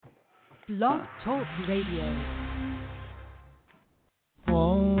Blog Talk Radio.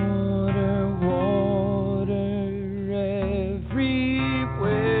 Water, water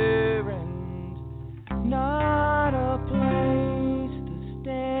everywhere, and not a place to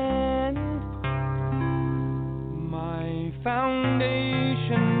stand. My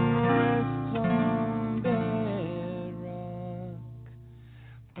foundation rests on bedrock,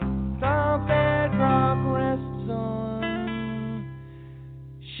 but the bedrock rests on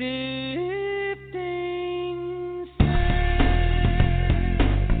shifting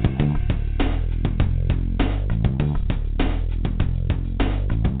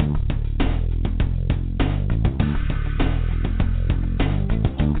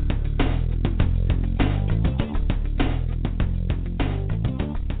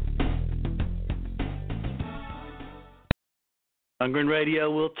Rundgren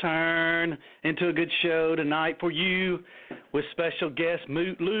Radio will turn into a good show tonight for you with special guest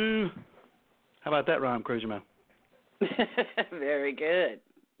Mutlu. How about that rhyme, Cruiser Mo? Very good.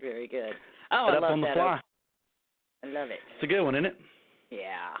 Very good. Oh, I love on the that. fly. I love it. It's a good one, isn't it?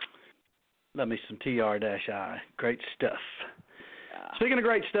 Yeah. Love me some TR-I. Great stuff. Yeah. Speaking of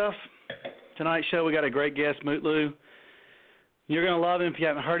great stuff, tonight's show we got a great guest, Mutlu. You're going to love him if you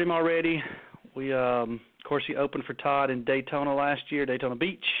haven't heard him already. We, of course, he opened for Todd in Daytona last year, Daytona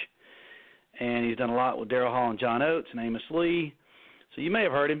Beach. And he's done a lot with Daryl Hall John Oates and Amos Lee. So you may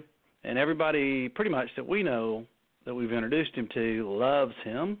have heard him. And everybody pretty much that we know that we've introduced him to loves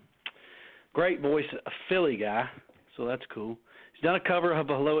him. Great voice, a Philly guy, so that's cool. He's done a cover of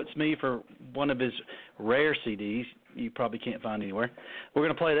Hello, It's Me for one of his rare CDs you probably can't find anywhere. We're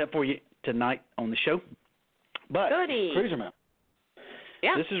going to play that for you tonight on the show. But, Goody. Cruiser Mount.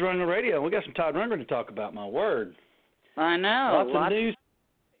 Yeah. This is Rundgren Radio. We got some Todd Rundgren to talk about, my word. I know. Lots of news.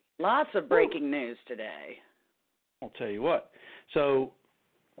 Lots of breaking news today. I'll tell you what. So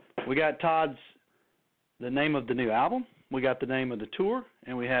we got the name of the new album, we got the name of the tour,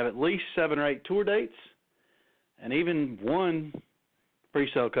 and we have at least 7 or 8 tour dates, and even one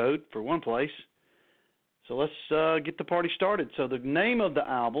pre-sale code for one place. So let's get the party started. So the name of the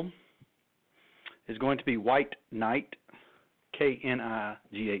album is going to be White Night,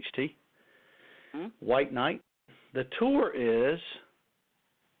 K-N-I-G-H-T. White Night. The tour is,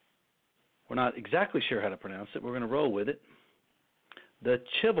 we're not exactly sure how to pronounce it. We're going to roll with it. The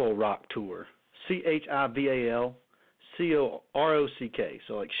Chival Rock Tour, C-H-I-V-A-L-C-O-R-O-C-K.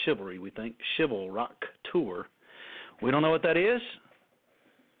 So like chivalry, we think. Chival Rock Tour. We don't know what that is.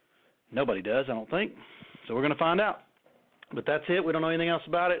 Nobody does, I don't think. So we're going to find out. But that's it. We don't know anything else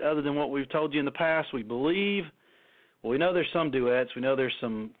about it other than what we've told you in the past. We believe, well, we know there's some duets. We know there's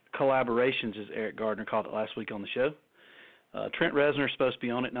some collaborations, as Eric Gardner called it last week on the show. Trent Reznor is supposed to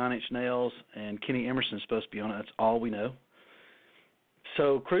be on it, 9 Inch Nails, and Kenny Emerson is supposed to be on it. That's all we know.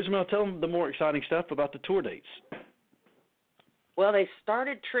 So, Cruiser Mel, tell them the more exciting stuff about the tour dates. Well, they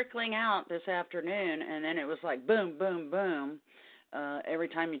started trickling out this afternoon, and then it was like boom, boom, boom. Every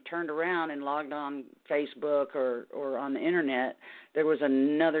time you turned around and logged on Facebook or on the Internet, there was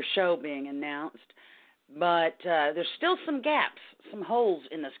another show being announced. But there's still some gaps, some holes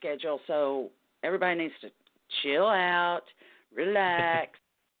in the schedule, so everybody needs to chill out, relax,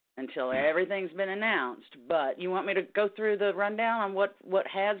 until everything's been announced. But you want me to go through the rundown on what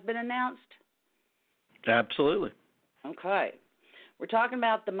has been announced? Absolutely. Okay. We're talking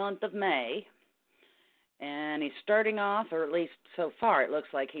about the month of May, and he's starting off, or at least so far it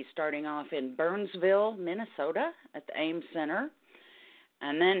looks like he's starting off in Burnsville, Minnesota at the Ames Center.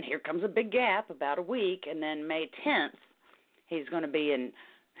 And then here comes a big gap, about a week, and then May 10th, he's going to be in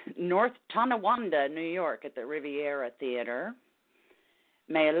North Tonawanda, New York at the Riviera Theater.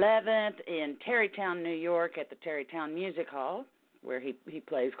 May 11th in Tarrytown, New York at the Tarrytown Music Hall, where he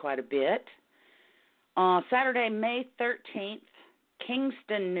plays quite a bit. Saturday, May 13th,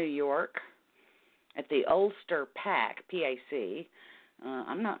 Kingston, New York at the Ulster PAC, P-A-C.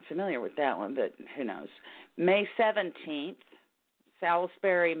 I'm not familiar with that one, but who knows. May 17th,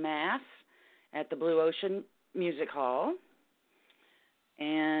 Salisbury, Mass at the Blue Ocean Music Hall.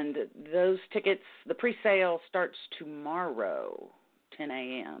 And those tickets, the pre-sale starts tomorrow, 10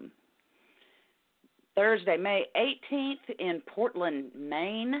 a.m. Thursday, May 18th in Portland,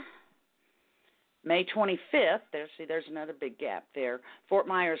 Maine. May 25th, there's another big gap there, Fort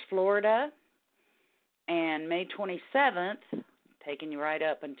Myers, Florida. And May 27th, taking you right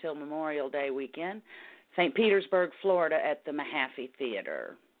up until Memorial Day weekend, St. Petersburg, Florida at the Mahaffey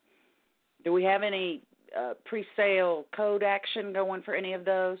Theater. Do we have any pre-sale code action going for any of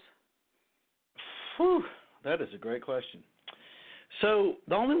those? Whew, that is a great question. So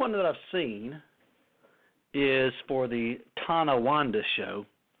the only one that I've seen is for the Tonawanda show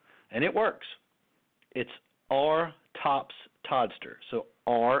and it works. It's R Tops Toddster. So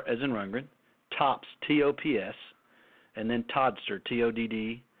R as in Rundgren, Tops, T-O-P-S, and then Toddster,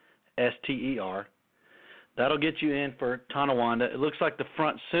 T-O-D-D-S-T-E-R. That'll get you in for Tonawanda. It looks like the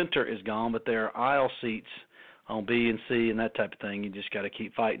front center is gone, but there are aisle seats on B and C and that type of thing. You just got to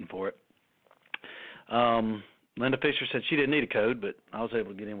keep fighting for it. Linda Fisher said she didn't need a code, but I was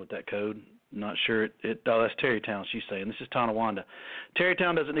able to get in with that code. Not sure that's Terrytown, she's saying. This is Tonawanda.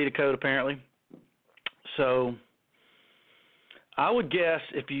 Terrytown doesn't need a code, apparently. So I would guess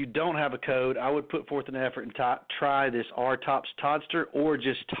if you don't have a code, I would put forth an effort and try this R Tops Toddster or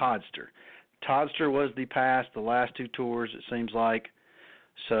just Toddster. Toddster was the last two tours, it seems like.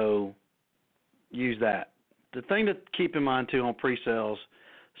 So use that. The thing to keep in mind, too, on pre-sales,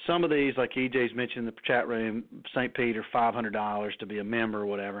 some of these, like EJ's mentioned in the chat room, St. Peter, $500 to be a member or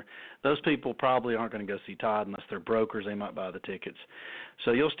whatever, those people probably aren't going to go see Todd unless they're brokers. They might buy the tickets.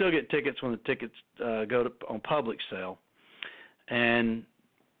 So you'll still get tickets when the tickets go on public sale. And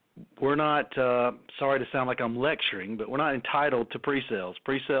we're not, sorry to sound like I'm lecturing, but we're not entitled to pre-sales.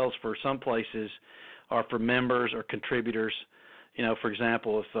 Pre-sales for some places are for members or contributors. You know, for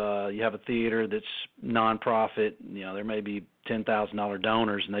example, if you have a theater that's nonprofit, you know, there may be $10,000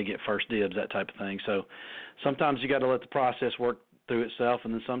 donors and they get first dibs, that type of thing. So sometimes you got to let the process work through itself,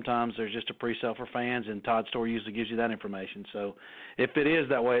 and then sometimes there's just a pre-sale for fans, and Todd Store usually gives you that information. So if it is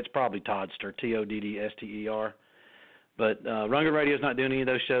that way, it's probably Toddster, Toddster. But Rundgren Radio is not doing any of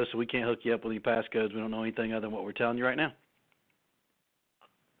those shows, so we can't hook you up with any passcodes. We don't know anything other than what we're telling you right now.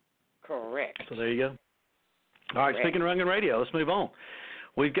 Correct. So there you go. All right, speaking of Rundgren Radio, let's move on.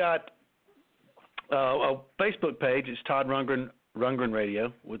 We've got a Facebook page. It's Todd Rundgren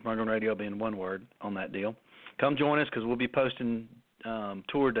Radio, with Rundgren Radio being one word on that deal. Come join us because we'll be posting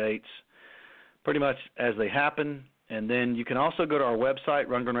tour dates pretty much as they happen. And then you can also go to our website,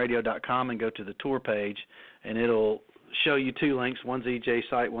 rundgrenradio.com, and go to the tour page, and it'll show you two links. One's EJ's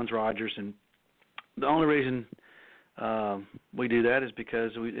site, one's Rogers. And the only reason we do that is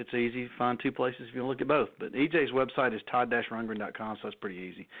because it's easy to find two places if you look at both. But EJ's website is todd-rundgren.com, so that's pretty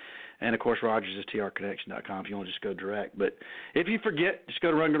easy. And, of course, Rogers is trconnection.com if you want to just go direct. But if you forget, just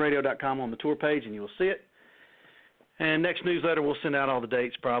go to rundgrenradio.com on the tour page, and you'll see it. And next newsletter, we'll send out all the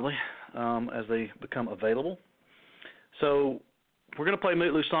dates probably as they become available. So we're going to play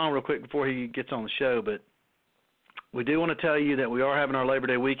Mutlu's song real quick before he gets on the show, but we do want to tell you that we are having our Labor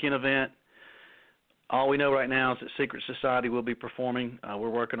Day weekend event. All we know right now is that Secret Society will be performing. We're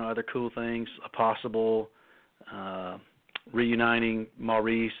working on other cool things, a possible reuniting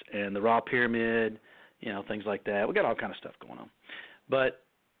Maurice and the Raw Pyramid, you know, things like that. We got all kind of stuff going on. But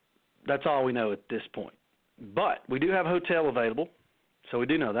that's all we know at this point. But we do have a hotel available, so we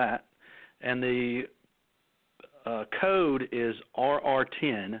do know that. And the code is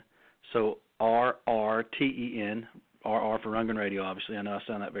RR10, so RRTEN, RR for Rundgren Radio, obviously. I know I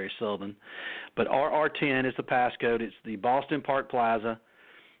sound that very Southern. But RR10 is the passcode. It's the Boston Park Plaza,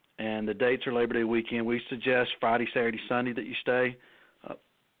 and the dates are Labor Day weekend. We suggest Friday, Saturday, Sunday that you stay.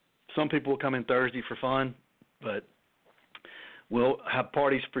 Some people will come in Thursday for fun, but we'll have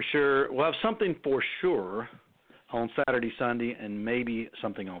parties for sure. We'll have something for sure on Saturday, Sunday, and maybe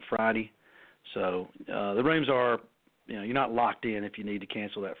something on Friday. So the rooms are, you know, you're not locked in if you need to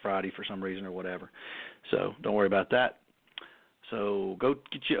cancel that Friday for some reason or whatever. So don't worry about that. So go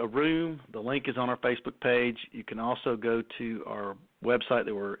get you a room. The link is on our Facebook page. You can also go to our website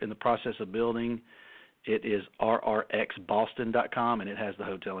that we're in the process of building. It is rrxboston.com, and it has the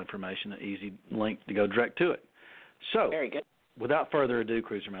hotel information, an easy link to go direct to it. So very good. Without further ado,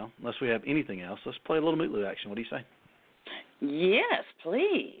 Cruiser Mel, unless we have anything else, let's play a little Mutlu action. What do you say? Yes,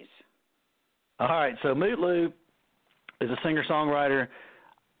 please. All right, so Mutlu is a singer-songwriter.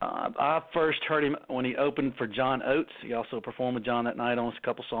 I first heard him when he opened for John Oates. He also performed with John that night on a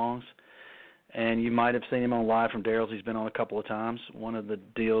couple songs. And you might have seen him on Live from Daryl's. He's been on a couple of times. One of the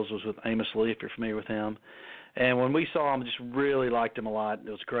deals was with Amos Lee, if you're familiar with him. And when we saw him, just really liked him a lot. It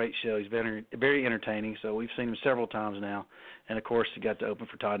was a great show. He's very, very entertaining. So we've seen him several times now. And, of course, he got to open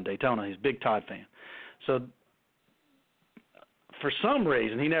for Todd in Daytona. He's a big Todd fan. So for some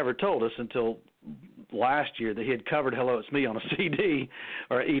reason, he never told us until last year that he had covered Hello, It's Me on a CD,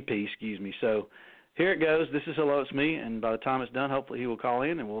 or EP, excuse me. So here it goes. This is Hello, It's Me, and by the time it's done, hopefully he will call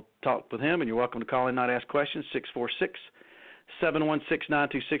in, and we'll talk with him. And you're welcome to call in, not ask questions,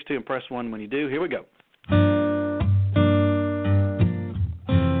 646-716-9262, and press 1 when you do. Here we go.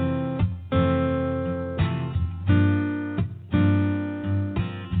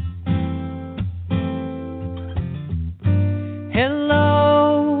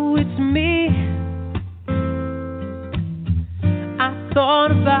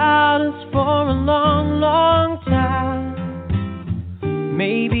 Thought about was for a long, long time.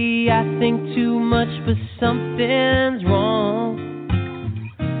 Maybe I think too much, but something's wrong.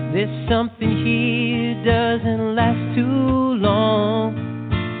 There's something here doesn't last too long.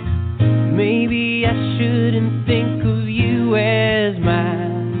 Maybe I shouldn't think of you as mine.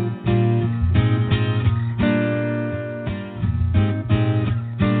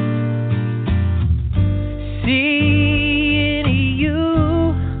 Seeing you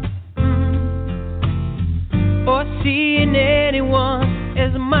or seeing anyone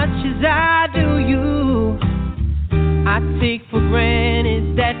as much as I do you, I take for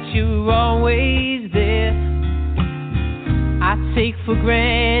granted that you're always there. I take for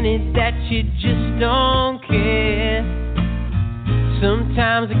granted that you just don't care.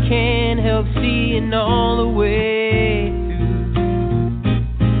 Sometimes I can't help seeing all the way through.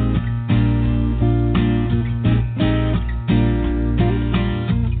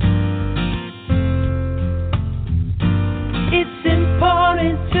 It's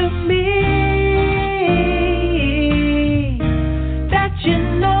important to me that you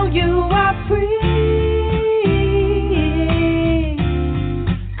know you are free.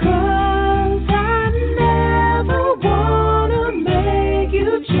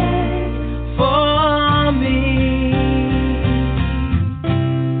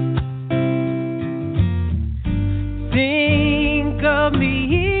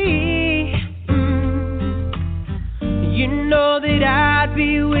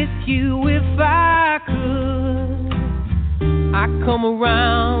 Come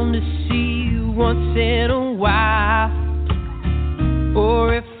around to see you once in a while,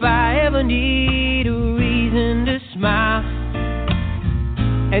 or if I ever need a reason to smile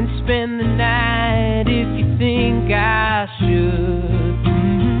and spend the night if you think I should.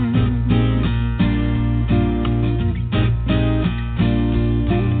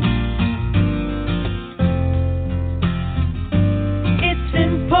 It's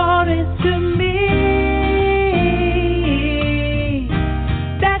important to me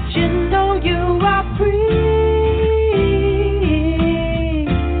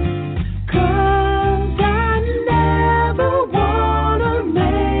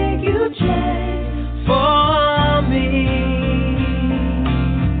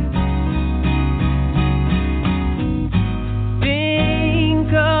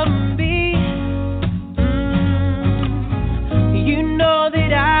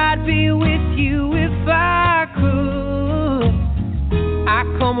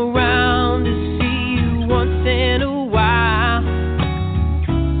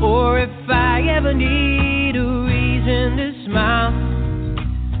need a reason to smile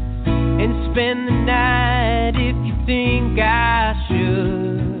and spend the night if you think I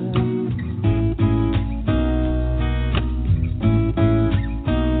should.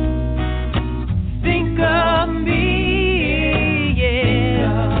 Think of me,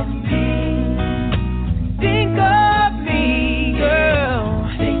 yeah. Think of me, girl.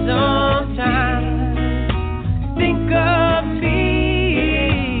 Sometimes think of me.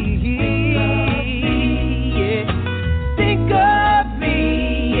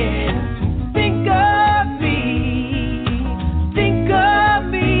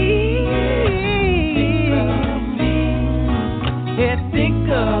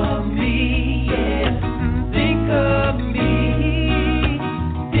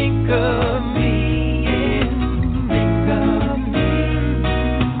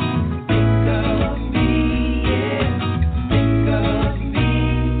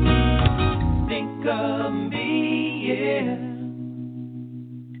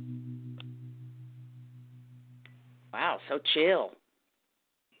 So chill.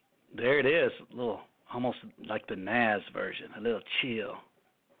 There it is, a little, almost like the Nas version, a little chill.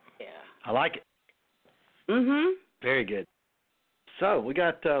 Yeah. I like it. Very good. So we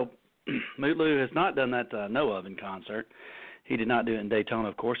got Mutlu has not done that know of in concert. He did not do it in Daytona,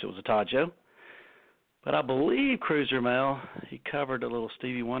 of course. It was a Todd show. But I believe Cruiser Mel, he covered a little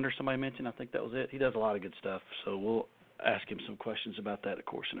Stevie Wonder somebody mentioned. I think that was it. He does a lot of good stuff. So we'll ask him some questions about that, of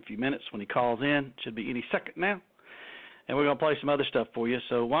course, in a few minutes when he calls in. Should be any second now. And we're going to play some other stuff for you.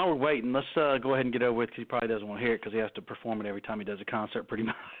 So while we're waiting, let's go ahead and get over with, because he probably doesn't want to hear it because he has to perform it every time he does a concert pretty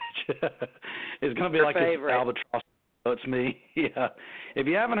much. It's going to be Your like favorite. This albatross. So it's me. Yeah. If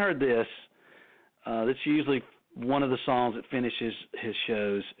you haven't heard this, that's usually one of the songs that finishes his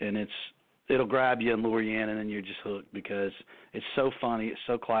shows, and it'll grab you and lure you in, and then you're just hooked because it's so funny, it's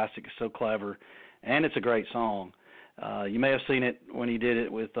so classic, it's so clever, and it's a great song. You may have seen it when he did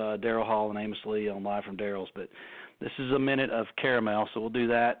it with Daryl Hall and Amos Lee on Live from Daryl's, but this is a minute of Caramel, so we'll do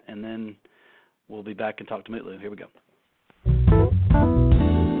that, and then we'll be back and talk to Mutlu. Here we go.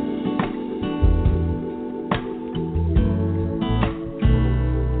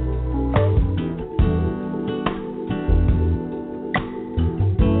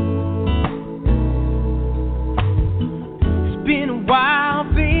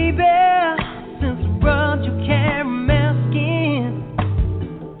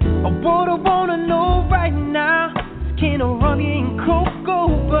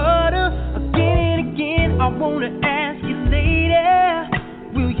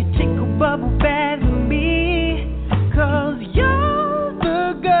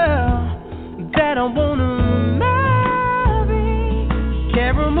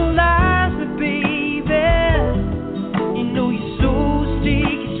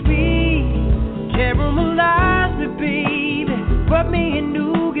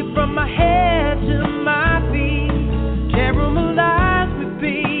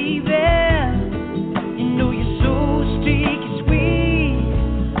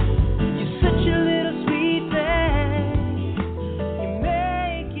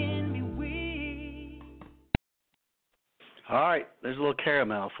 a little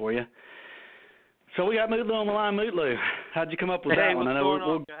caramel for you. So we got Mutlu on the line. Mutlu, how'd you come up with that one? What's going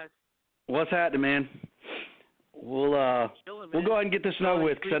on, guys? What's happening, man? We'll go ahead and get this over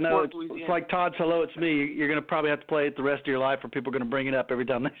with, because I know it's like Todd's Hello, It's Me. You're going to probably have to play it the rest of your life, or people are going to bring it up every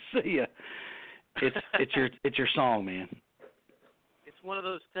time they see you. It's your song, man. It's one of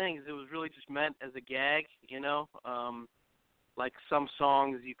those things. It was really just meant as a gag, like some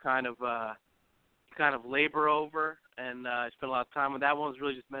songs you kind of labor over, and I spent a lot of time. And that one was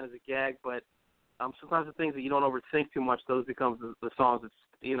really just meant as a gag. But sometimes the things that you don't overthink too much, those become the songs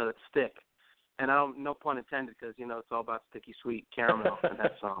that stick. And I don't, no pun intended, because it's all about sticky sweet caramel in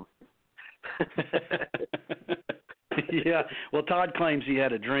that song. Yeah. Well, Todd claims he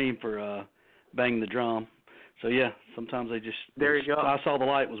had a dream for banging the drum. So yeah, sometimes they just. There you go. I Saw the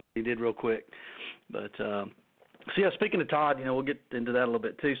Light was what he did real quick. But so yeah, speaking of Todd, we'll get into that a little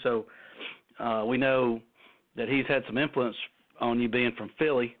bit too. So we know that he's had some influence on you being from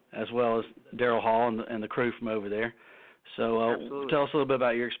Philly, as well as Daryl Hall and the crew from over there. So tell us a little bit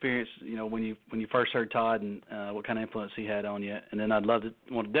about your experience, when you first heard Todd, and what kind of influence he had on you. And then I'd love to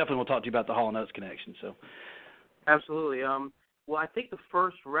definitely want to talk to you about the Hall & Oates connection. So absolutely. Well, I think the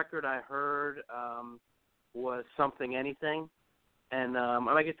first record I heard was Something Anything, and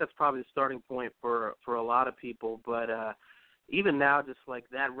I guess that's probably the starting point for a lot of people. But even now, just like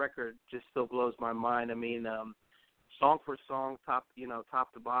that record just still blows my mind. I mean, song for song, top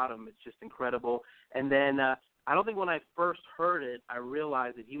to bottom, it's just incredible. And then I don't think when I first heard it, I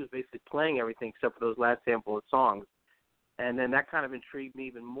realized that he was basically playing everything except for those last handful of songs. And then that kind of intrigued me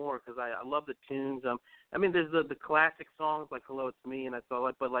even more, because I love the tunes. I mean, there's the classic songs like Hello, It's Me, and that's all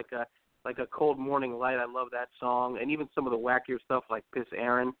that, but like a Cold Morning Light, I love that song. And even some of the wackier stuff like Piss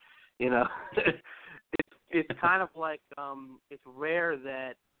Aaron, it's kind of like, it's rare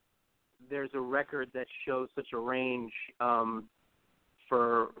that there's a record that shows such a range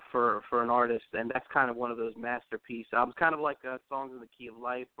for an artist, and that's kind of one of those masterpieces. It's kind of like Songs in the Key of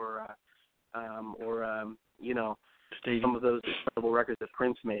Life, or some of those incredible records that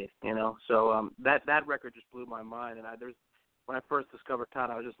Prince made. So that record just blew my mind. And when I first discovered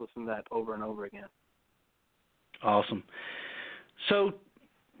Todd, I was just listening to that over and over again. Awesome. So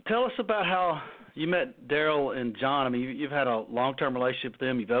tell us about how you met Daryl and John. I mean, you've had a long-term relationship with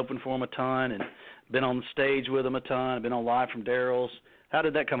them. You've opened for them a ton and been on the stage with them a ton, been on Live from Daryl's. How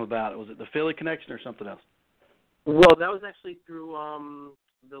did that come about? Was it the Philly connection or something else? Well, that was actually through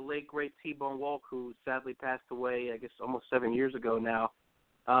the late, great T-Bone Wolk, who sadly passed away, I guess, almost 7 years ago now.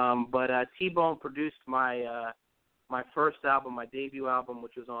 But T-Bone produced my first album, my debut album,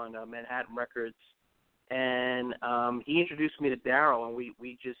 which was on Manhattan Records. And he introduced me to Daryl, and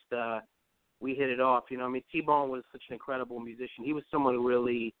we just hit it off. T-Bone was such an incredible musician. He was someone who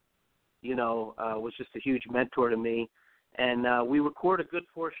really, was just a huge mentor to me. And we recorded a good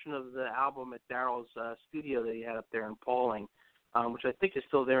portion of the album at Daryl's studio that he had up there in Pauling, which I think is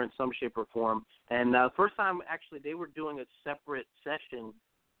still there in some shape or form. And the first time, actually, they were doing a separate session,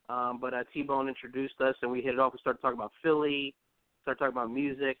 but T-Bone introduced us, and we hit it off. We started talking about Philly, started talking about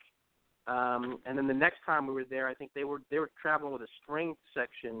music. And then the next time we were there, I think they were traveling with a string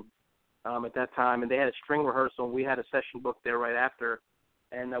section at that time, and they had a string rehearsal, and we had a session booked there right after.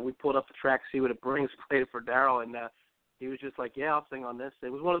 And we pulled up the track, see what it brings, played it for Daryl, and he was just like, yeah, I'll sing on this.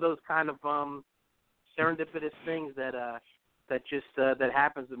 It was one of those kind of serendipitous things that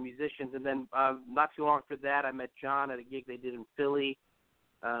happens with musicians. And then not too long after that, I met John at a gig they did in Philly.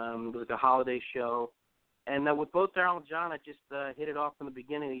 It was a holiday show. And with both Daryl and John, I just hit it off from the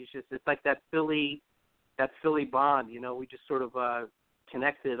beginning. It's like that Philly bond. We just sort of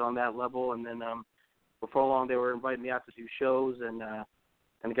connected on that level. And then before long, they were inviting me out to do shows, and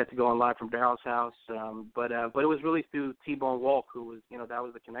I got to go on Live from Daryl's house. But it was really through T-Bone Wolk, who was, that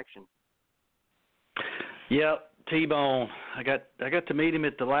was the connection. Yeah, T-Bone. I got to meet him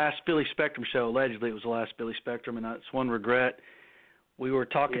at the last Philly Spectrum show. Allegedly, it was the last Philly Spectrum, and that's one regret. We were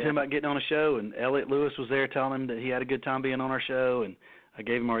talking to him about getting on a show, and Elliot Lewis was there telling him that he had a good time being on our show, and I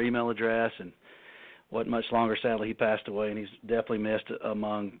gave him our email address, and wasn't much longer, sadly, he passed away, and he's definitely missed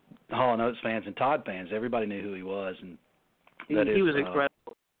among Hall & Oates fans and Todd fans. Everybody knew who he was, and he was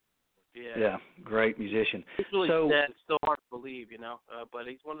incredible. Yeah, great musician. He's really dead. It's still hard to believe, but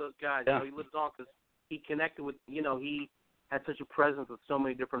he's one of those guys. Yeah. He lives on because he connected with, he had such a presence with so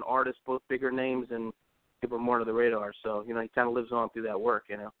many different artists, both bigger names and people more under the radar. So, he kind of lives on through that work,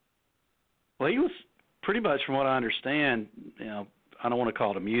 Well, he was pretty much, from what I understand, I don't want to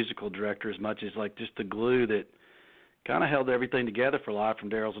call it a musical director as much as like just the glue that kind of held everything together for Live from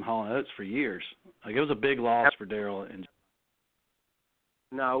Daryl's and Hall & Oates for years. Like, it was a big loss for Daryl. And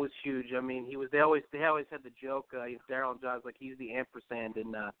No, it was huge. I mean, they always had the joke. Daryl and John's like he's the ampersand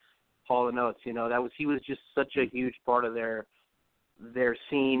in Hall & Oates. You know, he was just such a huge part of their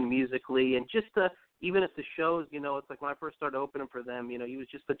scene musically, and just even at the shows. You know, it's like when I first started opening for them. You know, he was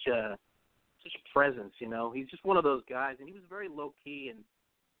just such a presence. You know, he's just one of those guys, and he was very low key and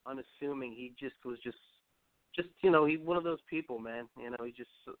unassuming. He just was just you know, he's one of those people, man. You know, he's just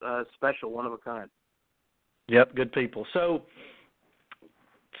special, one of a kind. Yep, good people. So,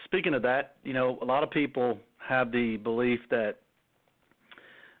 speaking of that, you know, a lot of people have the belief that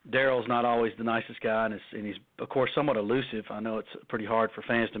Daryl's not always the nicest guy, and he's, of course, somewhat elusive. I know it's pretty hard for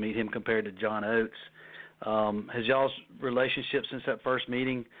fans to meet him compared to John Oates. Has y'all's relationship since that first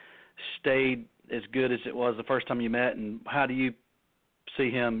meeting stayed as good as it was the first time you met, and how do you see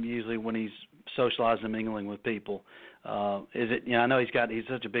him usually when he's socializing and mingling with people? Is it, you know, I know he's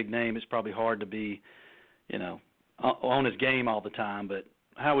such a big name, it's probably hard to be, you know, on his game all the time, but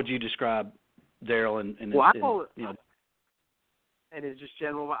how would you describe Daryl and you know, and it's just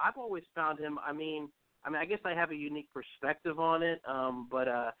general. I've always found him. I mean, I guess I have a unique perspective on it. But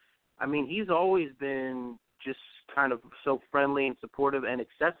I mean, he's always been just kind of so friendly and supportive and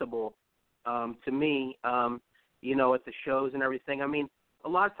accessible to me. You know, at the shows and everything. I mean, a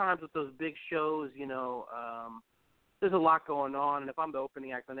lot of times with those big shows, you know, there's a lot going on, and if I'm the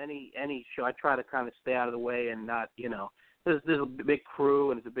opening act on any show, I try to kind of stay out of the way and not, you know, there's a big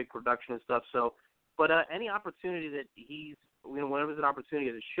crew and it's a big production and stuff. So, but any opportunity that he's, you know, whenever there's an opportunity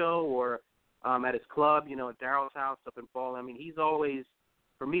at a show or at his club, you know, at Daryl's house up in Fall, I mean, he's always,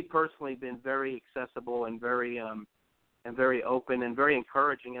 for me personally, been very accessible and very open and very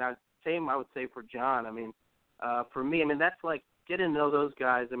encouraging. And I would say for John. I mean, for me, I mean, that's like getting to know those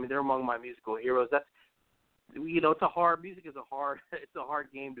guys. I mean, they're among my musical heroes. That's, you know, music is it's a hard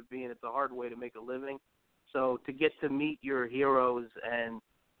game to be in. It's a hard way to make a living. So to get to meet your heroes and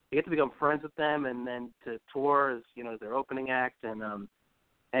you get to become friends with them, and then to tour as, you know, as their opening act, and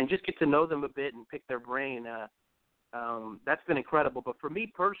just get to know them a bit and pick their brain. That's been incredible. But for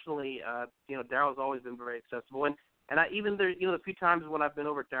me personally, you know, Daryl's always been very accessible, and I even there, you know, the few times when I've been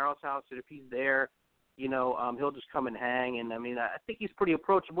over at Daryl's house, and if he's there, you know, he'll just come and hang. And I mean, I think he's pretty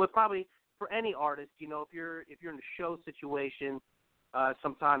approachable. Probably for any artist, you know, if you're in a show situation,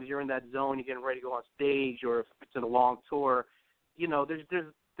 sometimes you're in that zone, you're getting ready to go on stage, or if it's in a long tour, you know,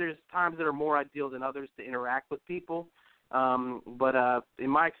 there's times that are more ideal than others to interact with people. But in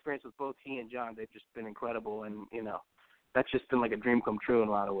my experience with both he and John, they've just been incredible, and, you know, that's just been like a dream come true in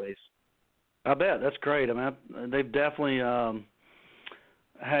a lot of ways. I bet. That's great. I mean, they've definitely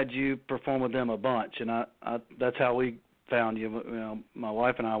had you perform with them a bunch, and I that's how we found you. You know, my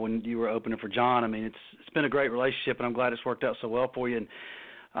wife and I, when you were opening for John. I mean, it's been a great relationship, and I'm glad it's worked out so well for you. And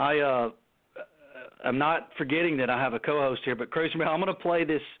I'm not forgetting that I have a co-host here, but Cruiser, I'm going to play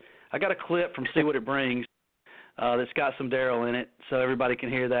this. I got a clip from See What It Brings that's got some Daryl in it, so everybody can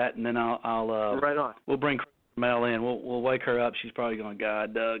hear that, and then I'll right on. We'll bring Mel in. We'll wake her up. She's probably going,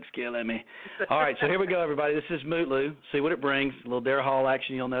 God, Doug's killing me. All right, so here we go, everybody. This is Mutlu. See What It Brings. A little Daryl Hall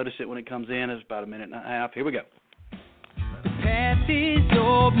action. You'll notice it when it comes in. It's about a minute and a half. Here we go. The path is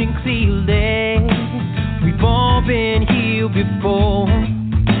opening clearly. We've all been here before.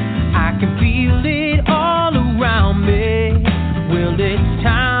 I can feel it all around me. Well, it's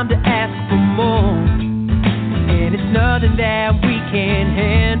time to ask for more. And it's nothing that we can't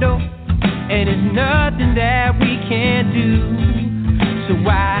handle, and it's nothing that we can't do. So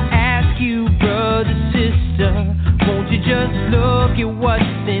I ask you, brother, sister, won't you just look at what's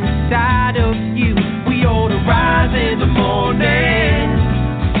inside of you? We ought to rise in the morning,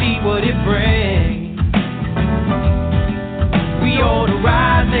 see what it brings. We ought to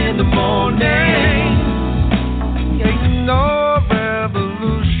rise in the morning. Ain't no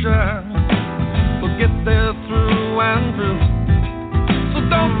revolution, we'll get there through and through. So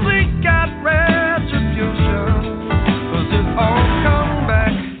don't seek out retribution, 'cause it all come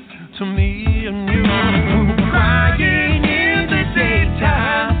back to me and you. Crying in the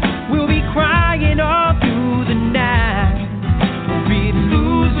daytime, we'll be crying all through the night. We'll be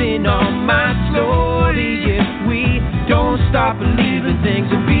losing our minds slowly if we don't stop believing things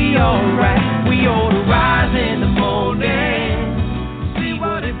will be alright. We ought to rise in the morning, see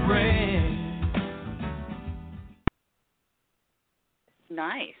what it brings.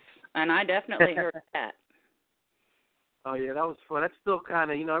 Nice. And I definitely heard that. Oh yeah, that was fun. That's still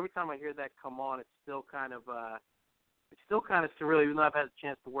kind of, you know, every time I hear that come on, it's still kind of surreal. Even though I've had a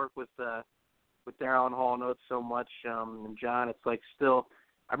chance to work with Daryl and Hall & Oates so much, and John, it's like still,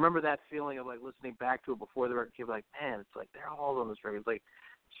 I remember that feeling of like listening back to it before the record came, like, man, it's like Daryl Hall's on this record. It's like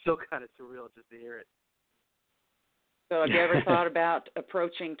still kind of surreal just to hear it. So have you ever thought about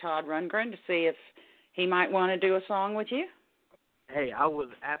approaching Todd Rundgren to see if he might want to do a song with you? Hey, I would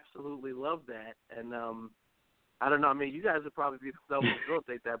absolutely love that. And I don't know. I mean, you guys would probably be able to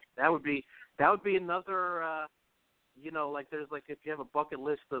facilitate that. That would be another. Like there's like if you have a bucket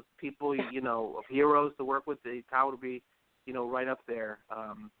list of people, of heroes to work with, Todd would be, right up there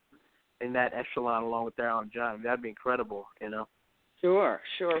in that echelon along with Daryl and John. That'd be incredible. Sure.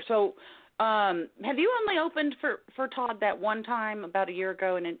 So. Have you only opened for Todd that one time about a year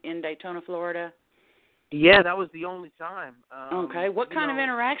ago in Daytona, Florida? Yeah, that was the only time. Okay. What kind of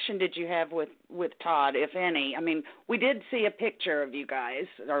interaction did you have with Todd, if any? I mean, we did see a picture of you guys,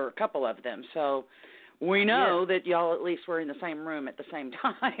 or a couple of them, so we know that y'all at least were in the same room at the same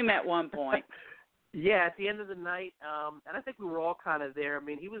time at one point. Yeah, at the end of the night, and I think we were all kind of there. I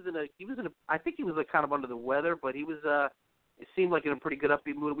mean, I think he was like kind of under the weather, but he was it seemed like in a pretty good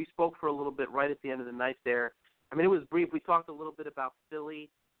upbeat mood. We spoke for a little bit right at the end of the night there. I mean, it was brief. We talked a little bit about Philly.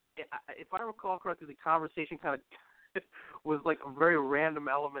 If I recall correctly, the conversation kind of was like very random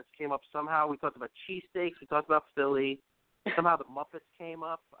elements came up somehow. We talked about cheesesteaks. We talked about Philly. Somehow the Muppets came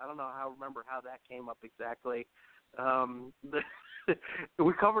up. I don't know remember how that came up exactly.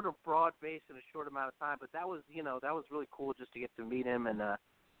 We covered a broad base in a short amount of time, but that was really cool just to get to meet him and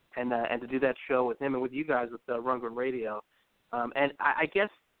to do that show with him and with you guys with Rundgren Radio. And I guess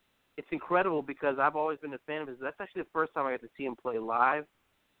it's incredible because I've always been a fan of his. That's actually the first time I got to see him play live.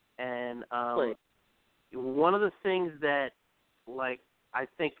 And one of the things that, like, I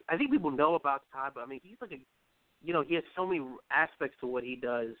think people know about Todd, but I mean, he's like he has so many aspects to what he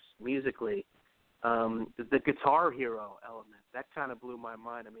does musically. The guitar hero element, that kind of blew my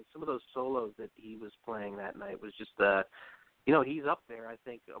mind. I mean, some of those solos that he was playing that night was just he's up there, I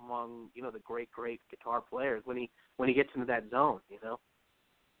think, among, the great guitar players when he gets into that zone,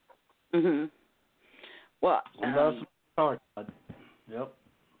 Mhm. Well, we love some guitar, Todd. Yep.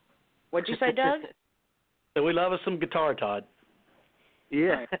 What'd you say, Doug? So we love us some guitar, Todd.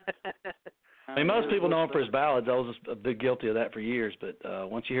 Yeah. I mean, most people know him for his ballads. I was a bit guilty of that for years, but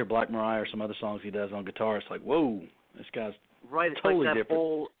once you hear Black Mariah or some other songs he does on guitar, it's like, whoa, this guy's totally like that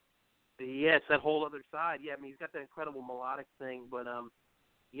different. It's that whole other side. Yeah, I mean, he's got that incredible melodic thing, but and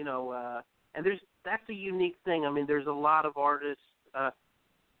that's a unique thing. I mean, there's a lot of artists. I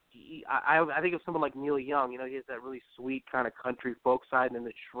think of someone like Neil Young. He has that really sweet kind of country folk side and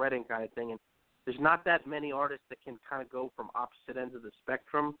the shredding kind of thing. And there's not that many artists that can kind of go from opposite ends of the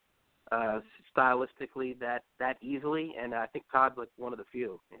spectrum stylistically that easily. And I think Todd's like one of the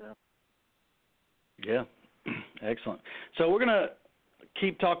few. Yeah, excellent. So we're gonna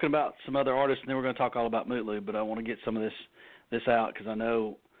keep talking about some other artists, and then we're going to talk all about Mutlu, but I want to get some of this out because I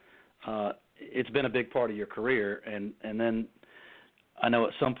know it's been a big part of your career, and then I know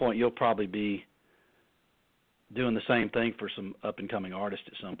at some point you'll probably be doing the same thing for some up-and-coming artists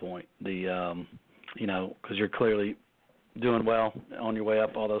at some point, because you're clearly doing well on your way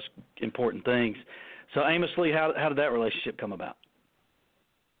up, all those important things. So Amos Lee, how did that relationship come about?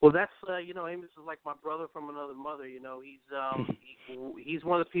 Well, that's Amos is like my brother from another mother. He's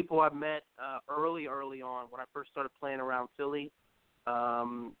one of the people I met early on when I first started playing around Philly.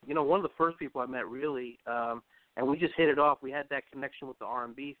 One of the first people I met really, and we just hit it off. We had that connection with the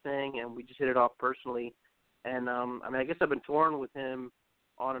R&B thing, and we just hit it off personally. And I guess I've been touring with him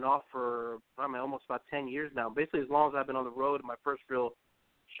on and off for almost about 10 years now. Basically, as long as I've been on the road, my first real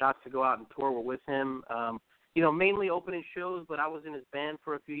shots to go out and tour were with him. Mainly opening shows, but I was in his band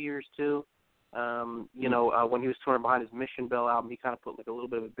for a few years too. When he was touring behind his Mission Bell album, he kind of put like a little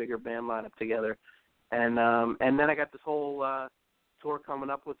bit of a bigger band lineup together. And then I got this whole tour coming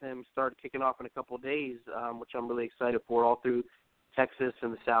up with him, started kicking off in a couple of days, which I'm really excited for, all through Texas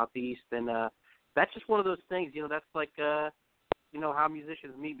and the Southeast. And that's just one of those things, that's like, how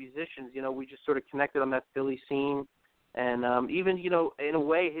musicians meet musicians. We just sort of connected on that Philly scene. And even, in a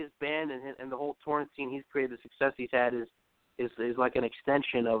way, his band and the whole touring scene he's created, the success he's had is like an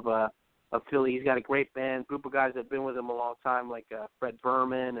extension of Philly. He's got a great band, group of guys that have been with him a long time, like Fred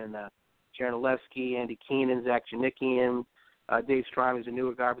Berman and Jaron Alevsky, Andy Keenan, Zach Janikian, Dave Strime is a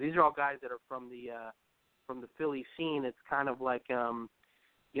newer guy. But these are all guys that are from the Philly scene. It's kind of like,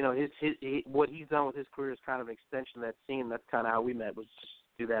 his what he's done with his career is kind of an extension of that scene. That's kind of how we met, was just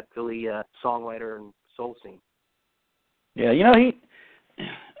through that Philly songwriter and soul scene. Yeah,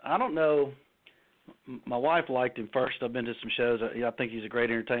 I don't know. My wife liked him first. I've been to some shows. I think he's a great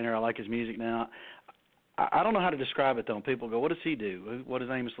entertainer. I like his music now. I don't know how to describe it, though. People go, what does he do? What does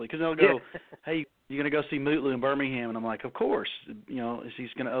Amos Lee? Because they'll go, hey, you're going to go see Mutlu in Birmingham. And I'm like, of course.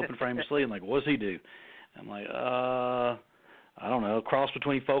 He's going to open for Amos Lee. I'm like, what does he do? I'm like, I I don't know, cross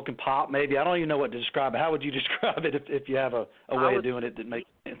between folk and pop, maybe. I don't even know what to describe it. How would you describe it if you have a way of doing it that makes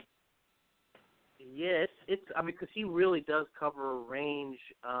sense? Yeah, I mean, because he really does cover a range.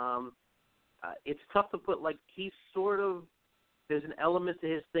 It's tough to put, like, he's sort of, there's an element to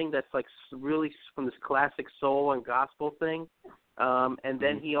his thing that's, like, really from this classic soul and gospel thing. And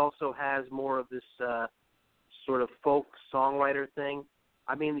then he also has more of this sort of folk songwriter thing.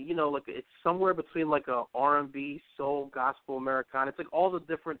 I mean, you know, like, it's somewhere between, like, a R&B, soul, gospel, Americana. It's like all the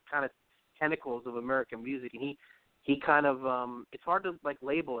different kind of tentacles of American music. And he kind of, it's hard to, like,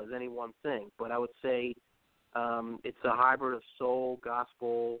 label as any one thing, but I would say it's a hybrid of soul,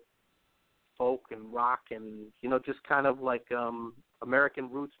 gospel, folk, and rock, and, you know, just kind of like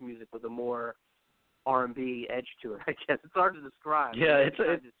American roots music with a more R&B edge to it, I guess. It's hard to describe. Yeah,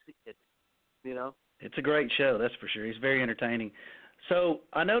 you know? It's a great show, that's for sure. He's very entertaining. So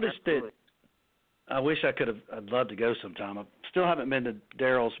I noticed that I wish I'd love to go sometime. I still haven't been to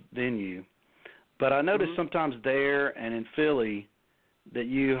Daryl's venue, but I noticed sometimes there and in Philly that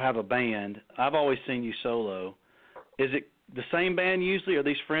you have a band. I've always seen you solo. Is it the same band usually? Are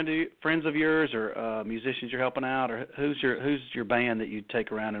these friends of yours or musicians you're helping out, or who's your band that you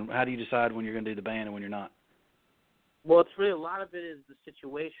take around, and how do you decide when you're going to do the band and when you're not? Well, it's really, a lot of it is the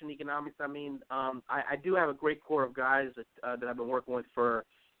situation, economics. I mean, I do have a great core of guys that I've been working with for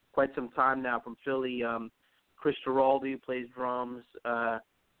quite some time now from Philly. Chris Giraldi, who plays drums,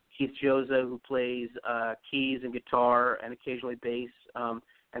 Keith Joza, who plays keys and guitar and occasionally bass,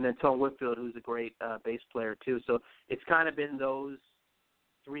 and then Tone Whitfield, who's a great bass player too. So it's kind of been those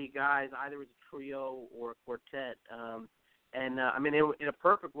three guys, either as a trio or a quartet. I mean, in a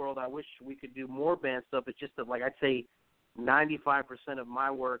perfect world, I wish we could do more band stuff. It's just that, like, I'd say 95% of my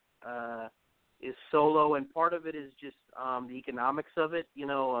work is solo, and part of it is just the economics of it. You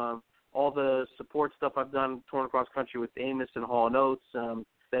know, all the support stuff I've done, touring across country with Amos and Hall & Oates,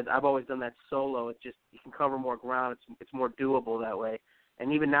 that I've always done that solo. It's just, you can cover more ground. It's more doable that way.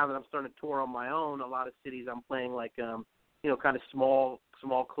 And even now that I'm starting to tour on my own, a lot of cities I'm playing, like, you know, kind of small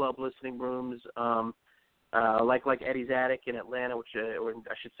club listening rooms, like Eddie's Attic in Atlanta, or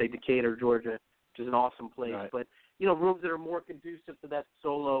I should say Decatur, Georgia, which is an awesome place. Right. But, you know, rooms that are more conducive to that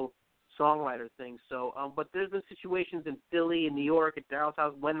solo songwriter thing. So, but there's been situations in Philly and New York at Daryl's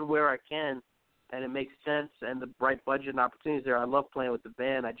house when and where I can, and it makes sense, and the right budget and opportunities there. I love playing with the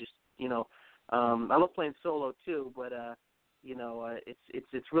band. I just, you know, I love playing solo too, but, you know,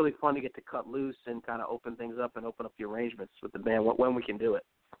 it's really fun to get to cut loose and kind of open things up and open up the arrangements with the band when we can do it.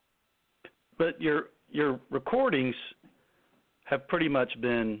 But your recordings have pretty much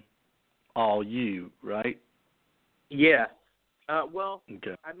been all you, right? Yeah. Well,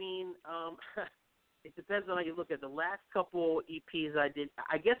 okay. I mean, it depends on how you look at it. The last couple EPs I did,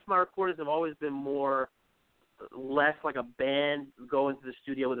 I guess my recordings have always been less like a band, go into the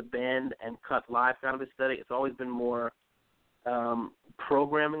studio with a band and cut live kind of aesthetic. It's always been more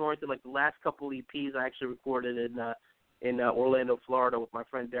programming oriented. Like the last couple EPs I actually recorded in Orlando, Florida, with my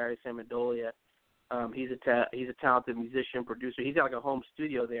friend Darius Amendolia. He's a talented musician, producer. He's got like a home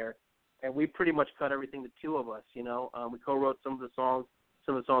studio there, and we pretty much cut everything, the two of us. You know, we co-wrote some of the songs.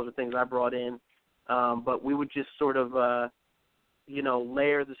 Some of the songs were things I brought in, but we would just sort of, you know,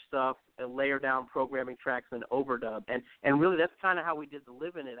 layer the stuff and layer down programming tracks and overdub. And really, that's kind of how we did the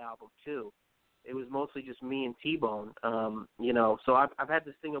Livin It album too. It was mostly just me and T-Bone. You know, so I've had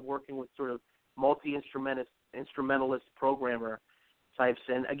this thing of working with sort of multi-instrumentalist programmer types,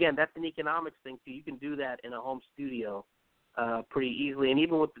 and again, that's an economics thing too. You can do that in a home studio pretty easily, and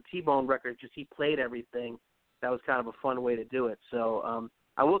even with the T-Bone record, just he played everything. That was kind of a fun way to do it. So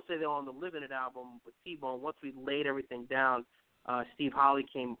I will say though, on the Livin It album with T-Bone, once we laid everything down, Steve Holley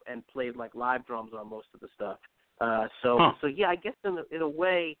came and played like live drums on most of the stuff. So yeah, I guess in a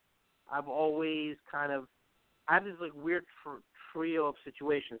way, I've always kind of, I have this like weird trio of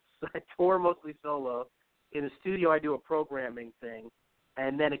situations. I tour mostly solo. In the studio, I do a programming thing,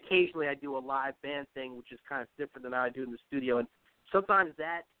 and then occasionally I do a live band thing, which is kind of different than how I do in the studio. And sometimes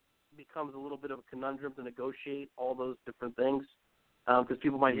that becomes a little bit of a conundrum to negotiate all those different things, because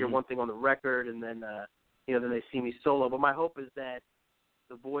people might hear one thing on the record, and then you know, then they see me solo. But my hope is that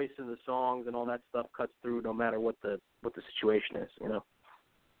the voice and the songs and all that stuff cuts through, no matter what the situation is. You know.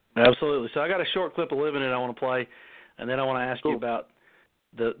 Absolutely. So I got a short clip of Livin It I want to play, and then I want to ask you about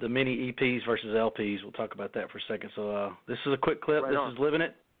the mini EPs versus LPs. We'll talk about that for a second. So this is a quick clip. Right, this is Livin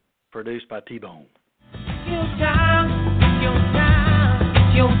It, produced by T-Bone. Your time,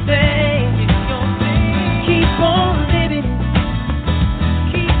 your thing, keep on living it,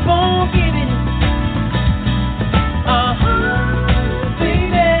 keep on giving it.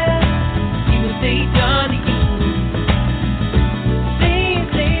 Baby, see what they done to you.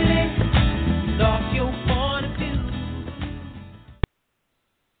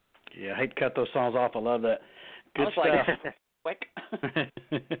 hate to cut those songs off. I love that. Good I was stuff. Quick.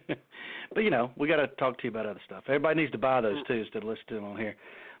 But, we got to talk to you about other stuff. Everybody needs to buy those, too, instead of listening to them on here.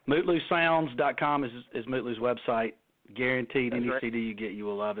 MutluSounds.com is Mutlu's website. Guaranteed any CD you get, you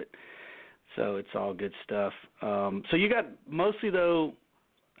will love it. So it's all good stuff. So you got mostly, though,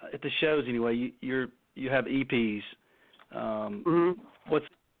 at the shows anyway, you have EPs.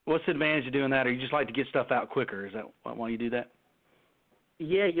 What's the advantage of doing that, or you just like to get stuff out quicker? Is that why you do that?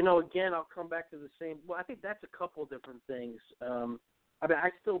 Yeah, again, I'll come back to the same. Well, I think that's a couple different things. I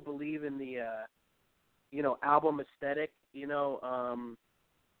still believe in the, album aesthetic. And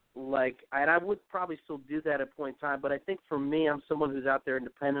I would probably still do that at a point in time. But I think for me, I'm someone who's out there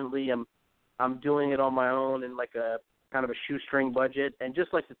independently. I'm doing it on my own in like a kind of a shoestring budget, and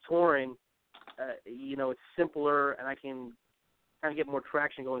just like the touring, it's simpler, and I can kind of get more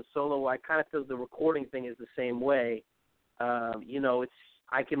traction going solo. I kind of feel the recording thing is the same way. I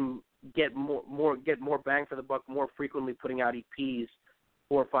can get more bang for the buck more frequently putting out EPs,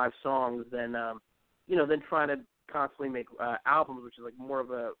 4 or 5 songs than trying to constantly make albums, which is like more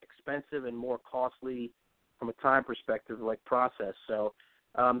of a expensive and more costly from a time perspective process. So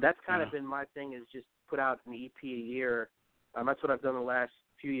that's kind of been my thing, is just put out an EP a year. That's what I've done the last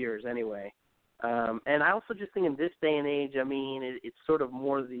few years anyway. And I also just think in this day and age, it's sort of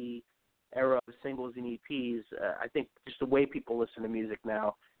more the era of singles and EPs. I think just the way people listen to music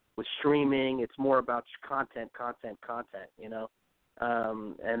now with streaming, it's more about content. I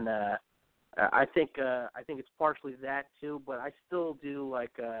think it's partially that too, but I still do I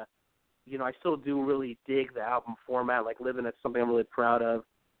still do really dig the album format. Like Livin It, something I'm really proud of.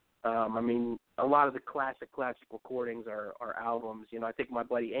 A lot of the classic recordings are albums. I think my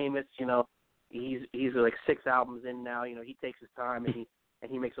buddy Amos, he's like 6 albums in now. He takes his time and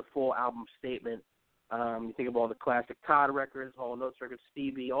he makes a full album statement. You think of all the classic Todd records, Hall Notes records,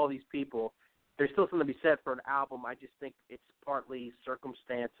 Stevie, all these people. There's still something to be said for an album. I just think it's partly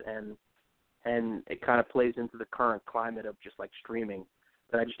circumstance and it kind of plays into the current climate of just like streaming.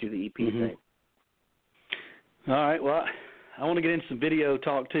 But I just do the EP thing. All right. Well, I want to get into some video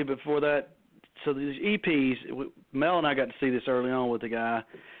talk too. But before that, so these EPs, Mel and I got to see this early on with the guy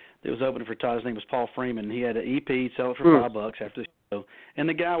that was opening for Todd. His name was Paul Freeman. He had an EP, he'd sell it for $5 after the show, and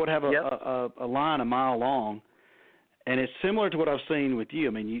the guy would have a line a mile long. And it's similar to what I've seen with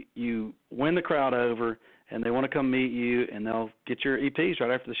you. You win the crowd over, and they want to come meet you, and they'll get your EPs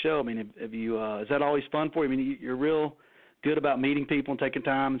right after the show. Have you is that always fun for you? You're real good about meeting people and taking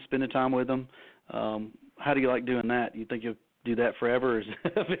time and spending time with them. How do you like doing that? You think you'll do that forever, or is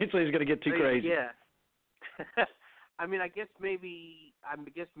eventually it's going to get too crazy? Yeah. I guess maybe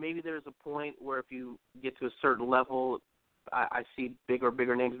there's a point where if you get to a certain level, I see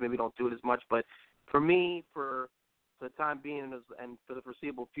bigger names maybe don't do it as much. But for me, for the time being and for the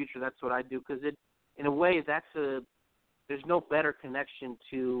foreseeable future, that's what I do, because in a way there's no better connection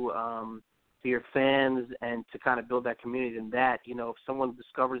to your fans and to kind of build that community than that. If someone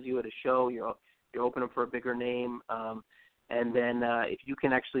discovers you at a show, you're opening for a bigger name, and then if you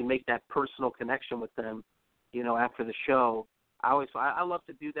can actually make that personal connection with them, after the show, I love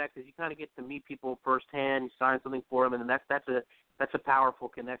to do that, because you kind of get to meet people firsthand. You sign something for them, and that's a powerful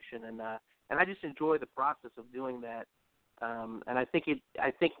connection, and I just enjoy the process of doing that. And I think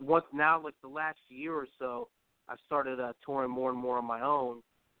once now, like the last year or so, I've started touring more and more on my own.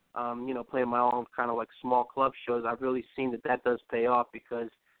 Playing my own kind of like small club shows. I've really seen that does pay off, because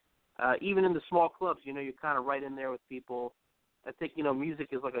even in the small clubs, you're kind of right in there with people. I think,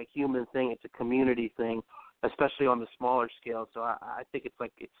 music is like a human thing. It's a community thing, especially on the smaller scale. So I think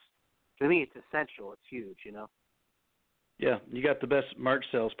to me, it's essential. It's huge, Yeah, you got the best merch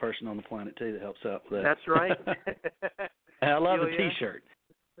salesperson on the planet, too, that helps out with that. That's right. I love the T-shirt.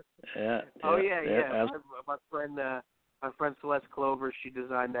 Yeah. Yeah. My friend Celeste Clover, she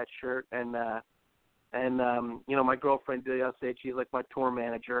designed that shirt, and my girlfriend Delia said she's like my tour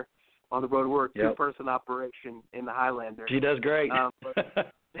manager on the road. We're a 2-person operation in the Highlander. She does great.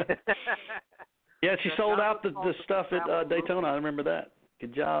 Yeah, she sold out the stuff at Daytona. I remember that.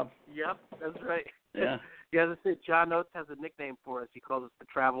 Good job. Yep, that's right. Yeah. Yeah, that's it. John Oates has a nickname for us. He calls us the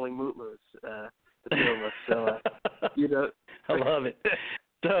Traveling Mutlus, the 2 of us. So, I love it.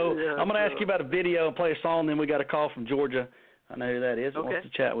 So I'm going to ask you about a video and play a song, then we got a call from Georgia. I know who that is. Okay. Wants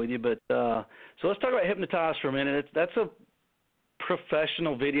to chat with you. But so let's talk about Hypnotize for a minute. That's a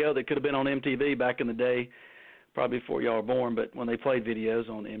professional video that could have been on MTV back in the day, probably before y'all were born, but when they played videos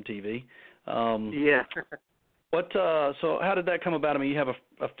on MTV. Yeah. So how did that come about? You have a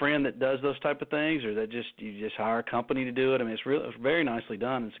friend that does those type of things, or you just hire a company to do it? It's very nicely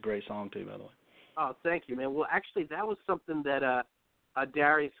done. It's a great song too, by the way. Oh, thank you, man. Well, actually, that was something that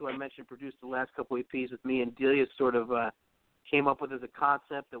Darius, who I mentioned, produced the last couple EPs with me, and Delia sort of came up with as a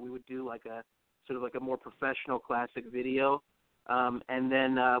concept that we would do like a sort of like a more professional classic video. And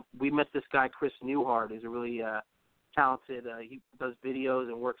then we met this guy, Chris Newhart, who's a really talented, he does videos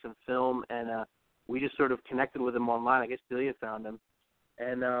and works in film, and we just sort of connected with him online. I guess Delia found him.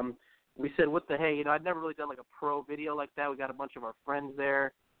 And we said, what the hey, you know, I'd never really done like a pro video like that. We got a bunch of our friends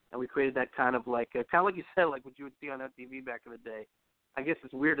there, and we created that kind of like you said, like what you would see on MTV back in the day. I guess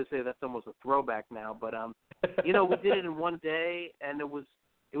it's weird to say that's almost a throwback now, but you know, we did it in one day, and it was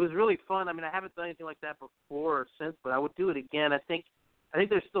really fun. I mean, I haven't done anything like that before or since, but I would do it again. I think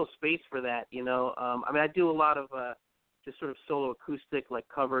there's still space for that, you know. I mean, I do a lot of just sort of solo acoustic like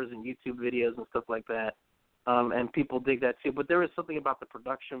covers and YouTube videos and stuff like that, and people dig that too. But there is something about the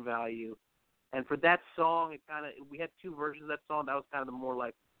production value, and for that song, we had two versions of that song. That was kind of the more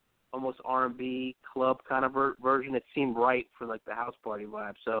like almost R&B club kind of version. It seemed right for like the house party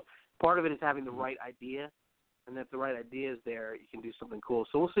vibe. So part of it is having the right idea, and if the right idea is there, you can do something cool.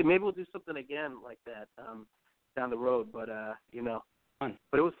 So we'll see. Maybe we'll do something again like that down the road. But you know,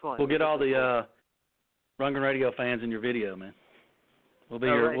 but it was fun. We'll get all the Rundgren Radio fans in your video, man. We'll be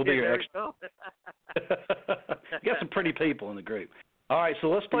your extra. You got some pretty people in the group. All right, so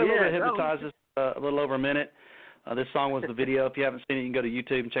let's play a little bit of Hypnotize. A little over a minute. This song was the video. If you haven't seen it, you can go to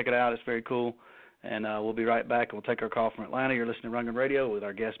YouTube and check it out. It's very cool. And we'll be right back, and we'll take our call from Atlanta. You're listening to Rundgren Radio with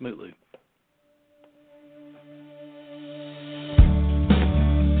our guest, Mutlu.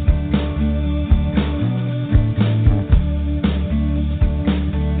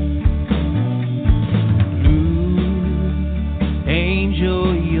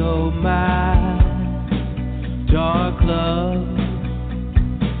 Angel, you're my dark love.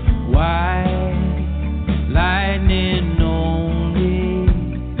 White lightning only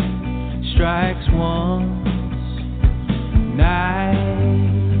strikes once. Night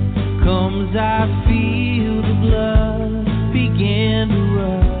comes, I feel the blood begin to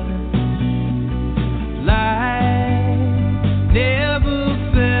rush. Life never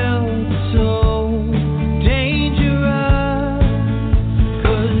felt so dangerous,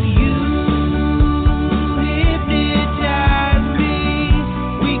 'cause you hypnotize me.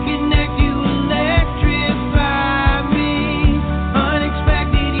 We connect, you electrify me.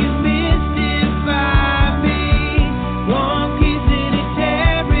 Unexpected, you mystify me. One kiss and it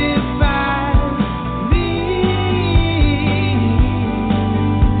terrifies me.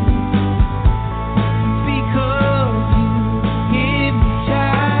 Because you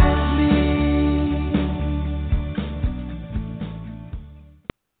hypnotize me.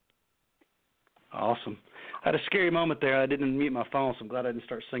 Awesome. I had a scary moment there. I didn't mute my phone, so I'm glad I didn't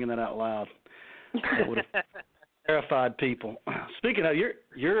start singing that out loud. That would have terrified people. Speaking of, you're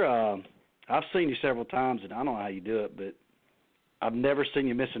I've seen you several times, and I don't know how you do it, but I've never seen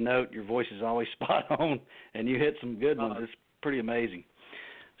you miss a note. Your voice is always spot on, and you hit some good ones. It's pretty amazing.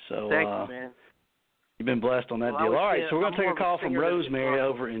 So Thank you, man. You've been blessed on that deal. All right, so we're going to take a call from Rosemary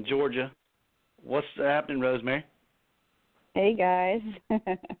over in Georgia. What's happening, Rosemary? Hey, guys.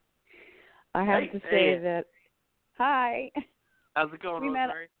 I have to say that, hi. How's it going,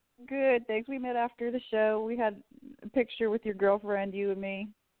 Rosemary? Good, thanks. We met after the show. We had a picture with your girlfriend, you and me.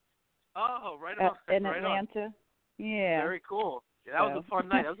 Oh, right on. In right Atlanta. On. Yeah. Very cool. Yeah, that was a fun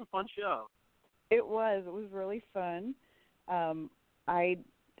night. That was a fun show. It was really fun.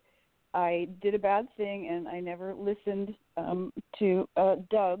 I did a bad thing, and I never listened to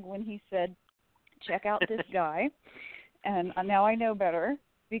Doug when he said, check out this guy. And now I know better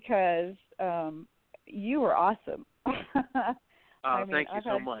because you were awesome. Thank you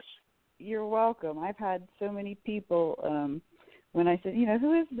so much. You're welcome. I've had so many people when I said,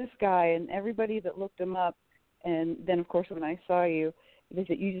 who is this guy? And everybody that looked him up. And then, of course, when I saw you, they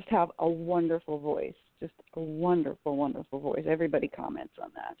said, you just have a wonderful voice, just a wonderful, wonderful voice. Everybody comments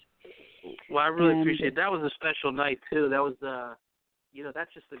on that. Well, I really appreciate it. That was a special night, too. That was,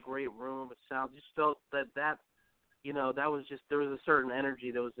 that's just a great room. It just felt that that was just, there was a certain energy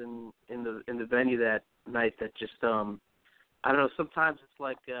that was in the venue that night that just, I don't know, sometimes it's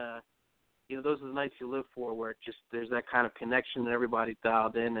like, those are the nights you live for where it just, there's that kind of connection and everybody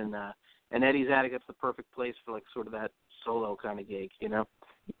dialed in, and Eddie's Attic, that's the perfect place for like sort of that solo kind of gig,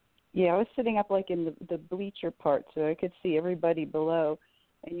 Yeah, I was sitting up like in the bleacher part so I could see everybody below,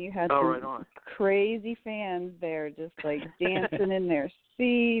 and you had some right on. Crazy fans there just like dancing in their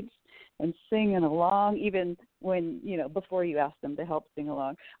seats and singing along, even when, before you asked them to help sing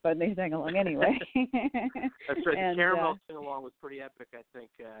along, but they sang along anyway. That's right. And, the Caramel sing along was pretty epic, I think.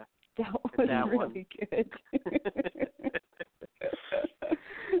 That was really good.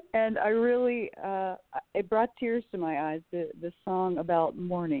 And I really, it brought tears to my eyes. The song about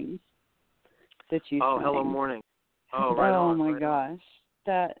mornings that you sang. Hello morning. Oh, right on. Oh my right gosh,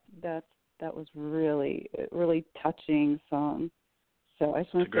 that was really touching song. So I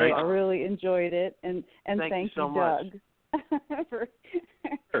just want to say I really enjoyed it, and thank you, Doug,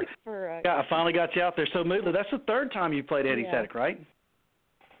 for I finally got you out there. So Mutlu, that's the third time you played Eddie's Attic, right?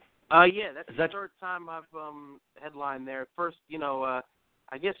 Yeah, that's the third time I've headlined there. First, I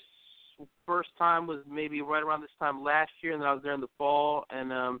guess first time was maybe right around this time last year, and then I was there in the fall,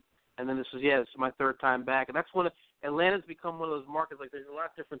 and then this is my third time back, and that's when Atlanta's become one of those markets. Like, there's a lot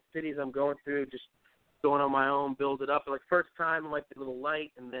of different cities I'm going through, just going on my own, build it up. And like first time, it might be a little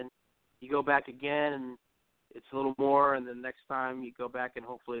light, and then you go back again, and it's a little more, and then next time you go back, and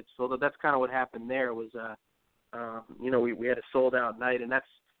hopefully it's sold out. That's kind of what happened there. Was we had a sold out night, and that's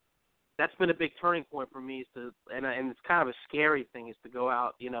been a big turning point for me. And it's kind of a scary thing is to go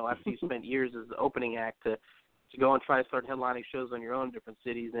out, after you spent years as the opening act to go and try to start headlining shows on your own in different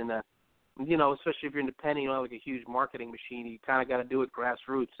cities. And especially if you're independent, you don't have like a huge marketing machine. You kind of got to do it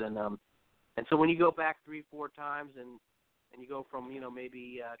grassroots. And so when you go back 3-4 times and you go from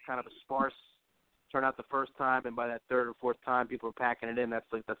maybe kind of a sparse turnout the first time, and by that third or fourth time people are packing it in, that's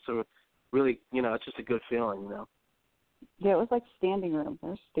sort of really it's just a good feeling. Yeah, it was like standing room.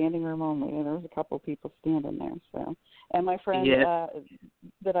 There was standing room only, and there was a couple of people standing there. So, and my friend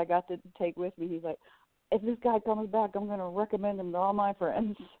that I got to take with me, he's like, if this guy comes back, I'm going to recommend him to all my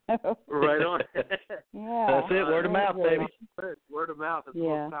friends. So, right on. Yeah, that's it. Word of mouth, baby. Word of mouth. It's the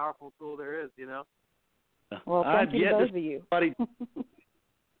most powerful tool there is. Well, thank you to both of you.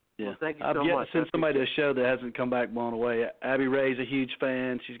 Yeah, well, thank you I've so yet much. to send somebody to a show that hasn't come back blown away. Abby Ray's a huge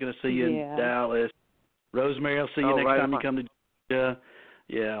fan. She's going to see you in Dallas. Rosemary will see you next time you come to Georgia.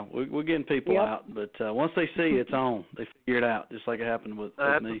 Yeah, we're getting people out, but once they see it's on. They figure it out, just like it happened with me.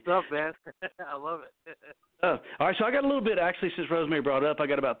 That's what's up, man. I love it. All right, so I got a little bit, actually, since Rosemary brought it up, I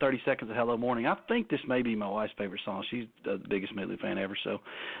got about 30 seconds of Hello Morning. I think this may be my wife's favorite song. She's the biggest Mutlu fan ever, so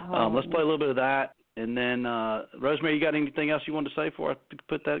let's play a little bit of that. And then, Rosemary, you got anything else you wanted to say before I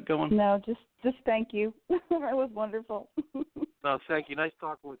put that going? No, just thank you. It was wonderful. No, thank you. Nice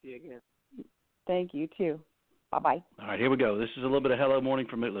talking with you again. Thank you, too. Bye-bye. All right, here we go. This is a little bit of Hello Morning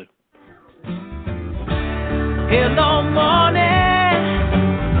from Mutlu. Hello morning,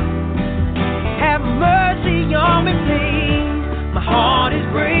 have mercy on me, please. My heart is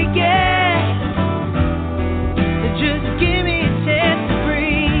breaking. Just give me a chance to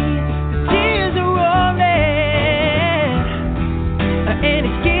breathe. The tears are rolling, and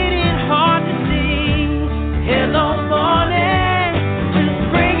it's getting hard to see. Hello morning, just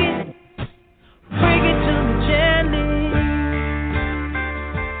bring it to me gently.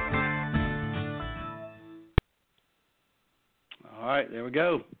 All right, there we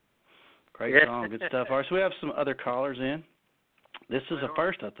go. Great song, good stuff. All right, so we have some other callers in. This is a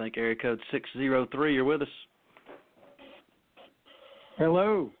first, I think, area code 603. You're with us.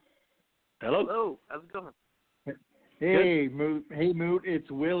 Hello. Hello. How's it going? Hey, Moot. Hey, Moot.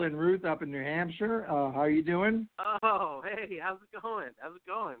 It's Will and Ruth up in New Hampshire. How are you doing? Oh, hey. How's it going? How's it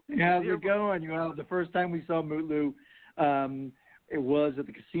going? Well, the first time we saw Mutlu, it was at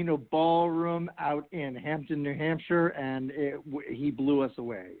the Casino Ballroom out in Hampton, New Hampshire, and he blew us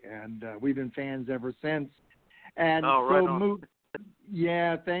away. And we've been fans ever since. And right so, on. Moot,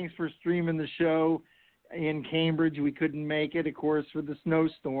 thanks for streaming the show. In Cambridge, we couldn't make it, of course, for the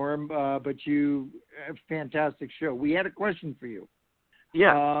snowstorm, but a fantastic show. We had a question for you.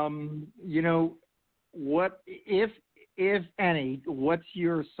 Yeah. What, if any, what's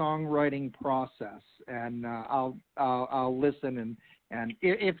your songwriting process? And I'll listen and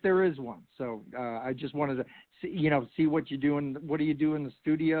if there is one. So I just wanted to see what you're doing. What do you do in the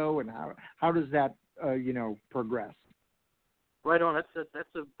studio, and how does that progress? Right on.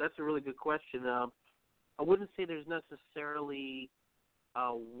 That's a really good question. I wouldn't say there's necessarily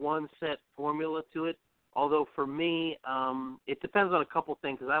one set formula to it, although for me, it depends on a couple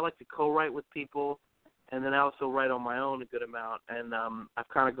things, because I like to co-write with people, and then I also write on my own a good amount, and I've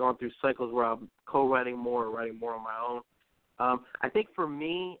kind of gone through cycles where I'm co-writing more or writing more on my own. I think for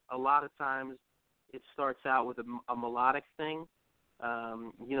me, a lot of times it starts out with a melodic thing.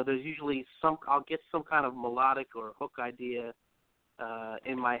 There's usually I'll get some kind of melodic or hook idea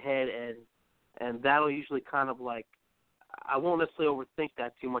in my head, and that'll usually kind of like, I won't necessarily overthink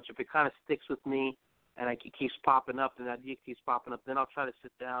that too much. If it kind of sticks with me and it keeps popping up, and that idea keeps popping up, then I'll try to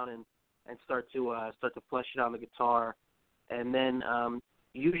sit down and start to flesh it out on the guitar. And then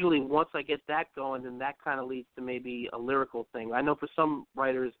usually once I get that going, then that kind of leads to maybe a lyrical thing. I know for some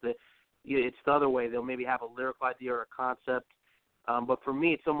writers that it's the other way. They'll maybe have a lyrical idea or a concept, But for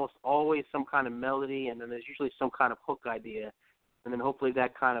me, it's almost always some kind of melody, and then there's usually some kind of hook idea. And then hopefully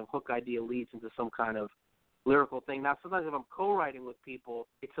that kind of hook idea leads into some kind of lyrical thing. Now, sometimes if I'm co-writing with people,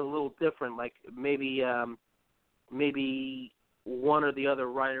 it's a little different. Like maybe one or the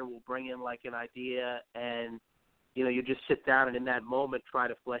other writer will bring in like an idea, and you just sit down and in that moment try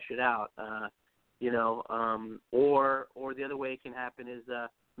to flesh it out. Or the other way it can happen is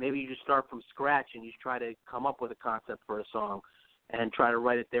maybe you just start from scratch and you try to come up with a concept for a song and try to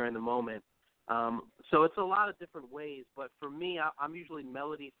write it there in the moment. So it's a lot of different ways, but for me, I'm usually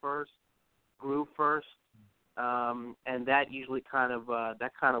melody first, groove first, and that usually kind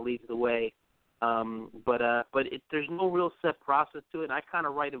of leads the way. But there's no real set process to it. And I kind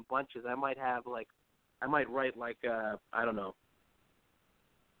of write in bunches. I might write I don't know,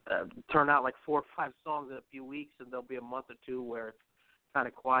 turn out like 4 or 5 songs in a few weeks, and there'll be a month or two where it's kind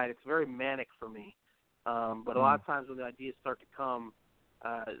of quiet. It's very manic for me. But a lot of times when the ideas start to come,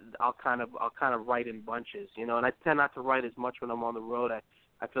 I'll kind of write in bunches, and I tend not to write as much when I'm on the road.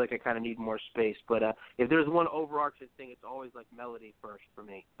 I feel like I kind of need more space. But if there's one overarching thing, it's always like melody first for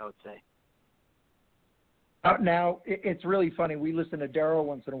me, I would say. Now, it's really funny. We listen to Daryl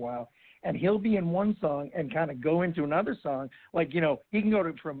once in a while, and he'll be in one song and kind of go into another song. Like, he can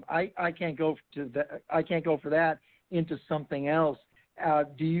go from I can't go for that into something else.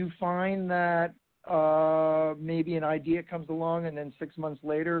 Do you find that maybe an idea comes along and then 6 months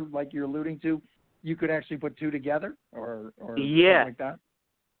later, like you're alluding to, you could actually put two together or something like that?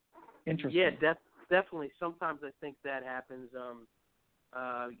 Interesting. Yeah, definitely. Sometimes I think that happens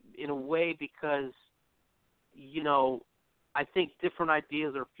in a way because, I think different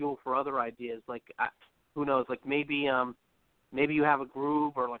ideas are fuel for other ideas. Like, who knows, like maybe you have a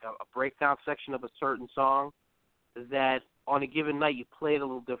groove or like a breakdown section of a certain song that on a given night you play it a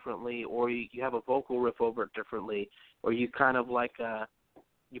little differently, or you have a vocal riff over it differently, or you kind of like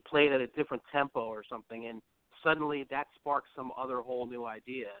you play it at a different tempo or something, and suddenly that sparks some other whole new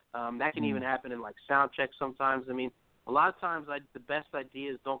idea. That can even happen in like sound checks sometimes. I mean, a lot of times the best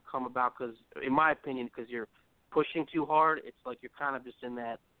ideas don't come about because, in my opinion, because you're pushing too hard. It's like you're kind of just in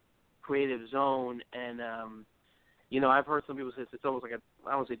that creative zone, and I've heard some people say it's almost like I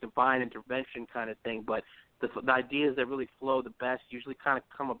don't want to say divine intervention kind of thing, but the ideas that really flow the best usually kind of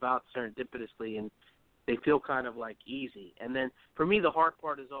come about serendipitously, and they feel kind of like easy. And then for me, the hard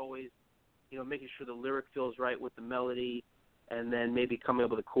part is always, making sure the lyric feels right with the melody, and then maybe coming up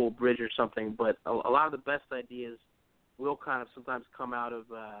with a cool bridge or something. But a lot of the best ideas will kind of sometimes come out of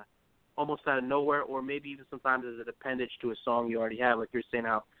almost out of nowhere, or maybe even sometimes as an appendage to a song you already have. Like you're saying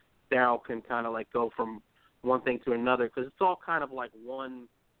how Daryl can kind of like go from one thing to another, because it's all kind of like one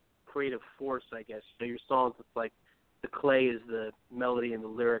creative force, I guess. Your songs, it's like the clay is the melody and the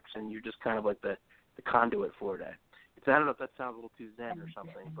lyrics, and you're just kind of like the conduit for that. I don't know if that sounds a little too zen or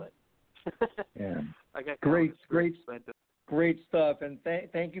something, but yeah, I got great stuff. And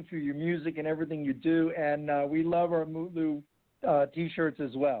thank you for your music and everything you do. And we love our Mutlu T-shirts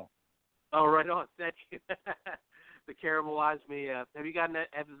as well. Oh, right on. Thank you. The caramelized me. Have you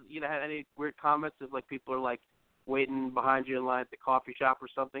had any weird comments of like people are like waiting behind you in line at the coffee shop or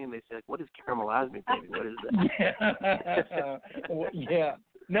something, and they say like, "What is caramelized me, baby? What is that?" Yeah.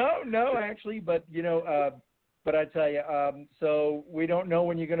 No, actually, but but I tell you, so we don't know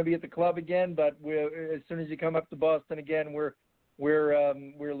when you're going to be at the club again, but as soon as you come up to Boston again, we're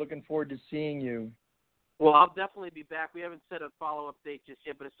looking forward to seeing you. Well, I'll definitely be back. We haven't set a follow-up date just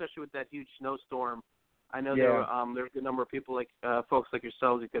yet, but especially with that huge snowstorm, I know there's a good number of people like folks like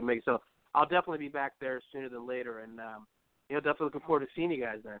yourselves who could make it. So I'll definitely be back there sooner than later, and definitely looking forward to seeing you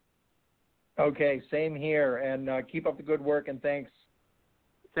guys there. Okay, same here, and keep up the good work, and thanks.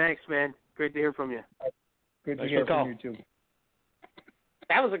 Thanks, man. Great to hear from you. Good to hear from you too.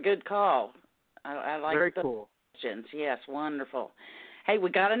 That was a good call. I like Very the cool. questions. Yes, wonderful. Hey, we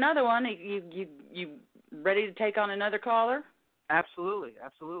got another one. You ready to take on another caller? Absolutely.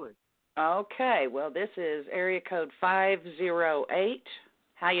 Okay. Well, this is area code 508.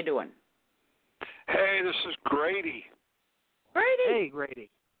 How you doing? Hey, this is Grady. Hey, Grady.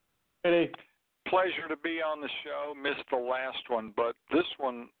 Pleasure to be on the show. Missed the last one, but this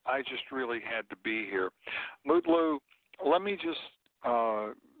one I just really had to be here. Mutlu, let me just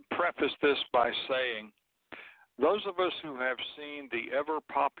preface this by saying, those of us who have seen the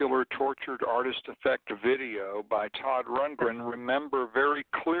ever-popular Tortured Artist Effect video by Todd Rundgren remember very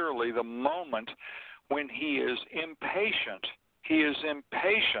clearly the moment when he is impatient. He is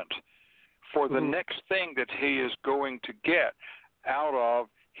impatient for the next thing that he is going to get out of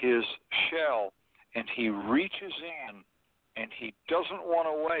his shell, and he reaches in, and he doesn't want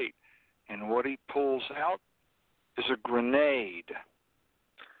to wait. And what he pulls out is a grenade.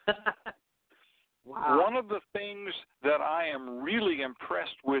 Wow. One of the things that I am really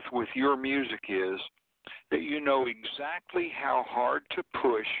impressed with your music is that you know exactly how hard to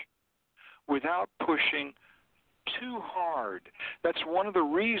push without pushing too hard. That's one of the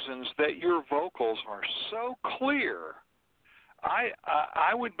reasons that your vocals are so clear.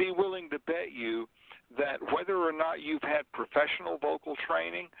 I would be willing to bet you that whether or not you've had professional vocal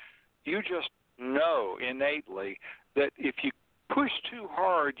training, you just know innately that if you push too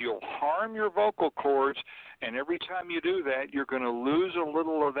hard, you'll harm your vocal cords, and every time you do that, you're going to lose a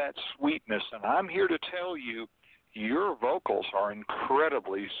little of that sweetness. And I'm here to tell you, your vocals are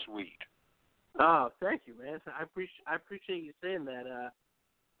incredibly sweet. Oh, thank you, man. I appreciate you saying that.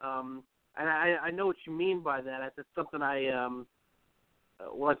 And I know what you mean by that. That's something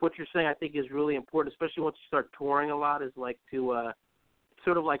like what you're saying, I think is really important, especially once you start touring a lot, is like to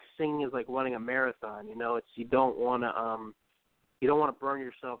sort of like singing is like running a marathon. You know, you don't want to burn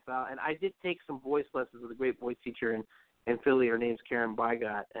yourself out. And I did take some voice lessons with a great voice teacher in Philly. Her name's Karen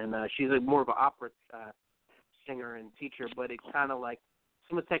Bygot, and she's more of an opera singer and teacher. But it kind of like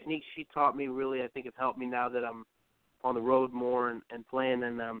some of the techniques she taught me really, I think, have helped me now that I'm on the road more and playing.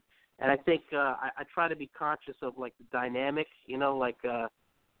 And I think I try to be conscious of like the dynamic. You know, like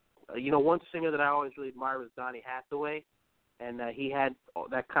one singer that I always really admire was Donny Hathaway, and he had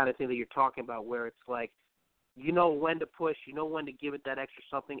that kind of thing that you're talking about, where it's like, you know when to push, you know when to give it that extra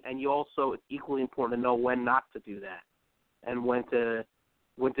something, and you also, it's equally important to know when not to do that, and when to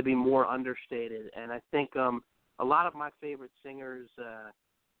be more understated. And I think a lot of my favorite singers,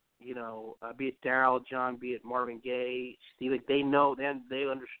 be it Daryl, John, be it Marvin Gaye, Steve, they know, they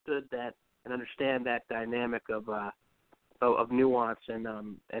understood that and understand that dynamic of nuance and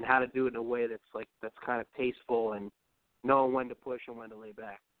how to do it in a way that's kind of tasteful and knowing when to push and when to lay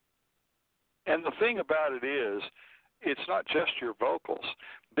back. And the thing about it is, it's not just your vocals.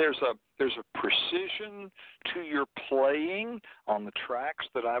 There's a precision to your playing on the tracks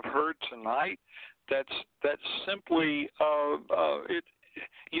that I've heard tonight. That's simply it.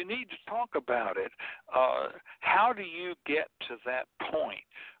 You need to talk about it. How do you get to that point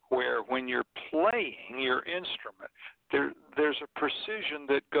where when you're playing your instrument, there's a precision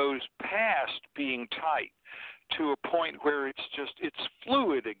that goes past being tight to a point where it's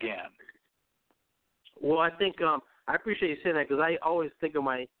fluid again? Well, I think I appreciate you saying that, because I always think of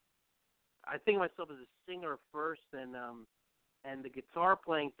myself as a singer first, and the guitar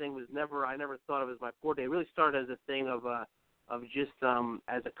playing thing I never thought of as my forte. It really started as a thing of just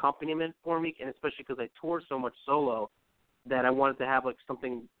as accompaniment for me, and especially because I tour so much solo that I wanted to have like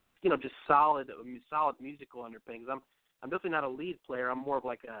something, just solid musical underpinnings. I'm definitely not a lead player. I'm more of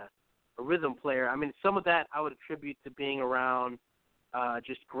like a rhythm player. I mean, some of that I would attribute to being around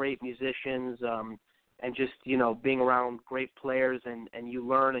just great musicians. And just, being around great players, and you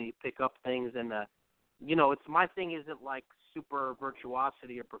learn and you pick up things. And, it's my thing isn't like super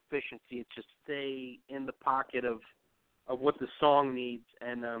virtuosity or proficiency. It's just stay in the pocket of what the song needs.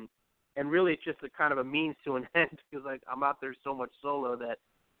 And really it's just a kind of a means to an end, because like I'm out there so much solo that,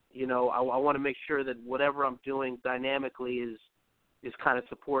 I want to make sure that whatever I'm doing dynamically is kind of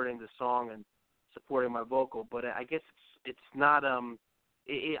supporting the song and supporting my vocal. But I guess it's not,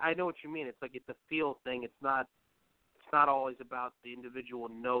 I know what you mean. It's like it's a feel thing. It's not always about the individual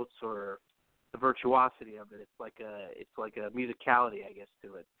notes or the virtuosity of it. It's like a musicality, I guess,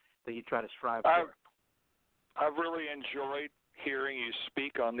 to it that you try to strive for. I've really enjoyed hearing you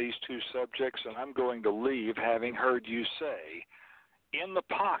speak on these two subjects, and I'm going to leave having heard you say, in the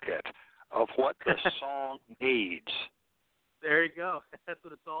pocket of what the song needs. There you go. That's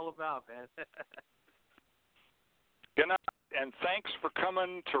what it's all about, man. Good night, and thanks for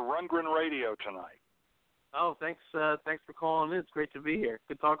coming to Rundgren Radio tonight. Oh, thanks for calling in. It's great to be here.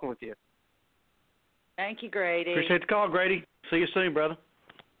 Good talking with you. Thank you, Grady. Appreciate the call, Grady. See you soon, brother.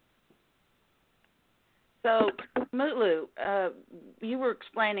 So, Mutlu, you were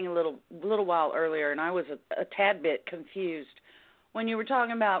explaining a little while earlier, and I was a tad bit confused when you were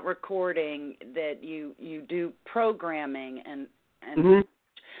talking about recording that you do programming and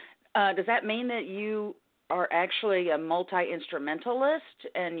mm-hmm. Does that mean that you are actually a multi-instrumentalist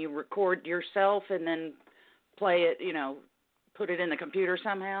and you record yourself and then play it, put it in the computer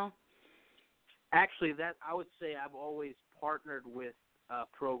somehow? Actually, that I would say I've always partnered with a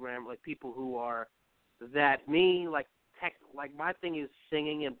program, like people who are that. Me, like my thing is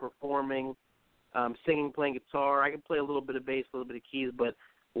singing and performing, singing, playing guitar. I can play a little bit of bass, a little bit of keys, but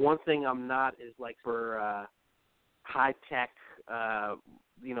one thing I'm not is like for high-tech,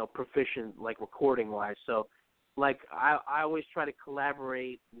 proficient, like recording-wise. So, like, I always try to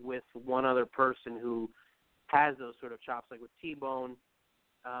collaborate with one other person who has those sort of chops. Like with T-Bone,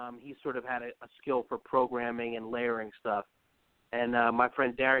 he sort of had a skill for programming and layering stuff. And my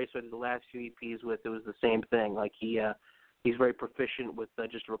friend Darius, who I did the last few EPs with, it was the same thing. Like he's very proficient with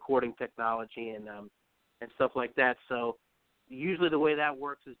just recording technology and stuff like that. So usually the way that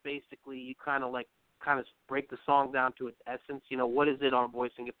works is basically you kind of break the song down to its essence. You know, what is it on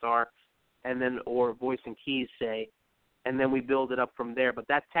voice and guitar, and then or voice and keys, say, and then we build it up from there. But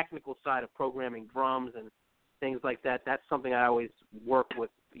that technical side of programming drums and things like that, that's something I always work with,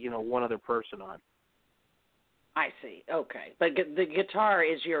 one other person on. I see. Okay. But the guitar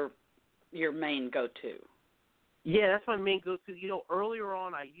is your main go-to. Yeah, that's my main go-to. Earlier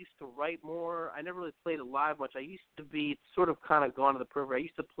on I used to write more. I never really played it live much. I used to be sort of kind of gone to the periphery. I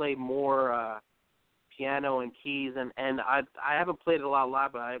used to play more piano and keys, and I haven't played it a lot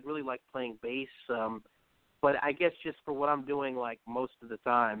live, but I really like playing bass. But I guess just for what I'm doing, like, most of the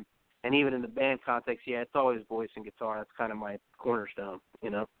time, and even in the band context, yeah, it's always voice and guitar. That's kind of my cornerstone,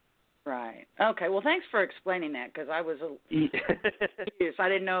 Right. Okay. Well, thanks for explaining that, because I was confused. I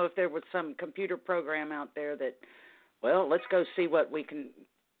didn't know if there was some computer program out there that, well, let's go see what we can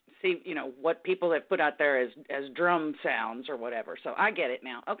see, what people have put out there as drum sounds or whatever. So I get it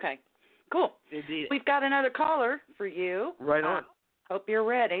now. Okay. Cool. Indeed. We've got another caller for you. Right on. Hope you're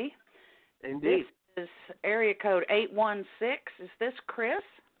ready. Indeed. This is area code 816. Is this Chris?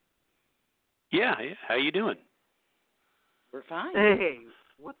 Yeah. How you doing? We're fine. Hey,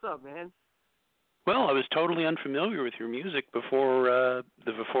 what's up, man? Well, I was totally unfamiliar with your music before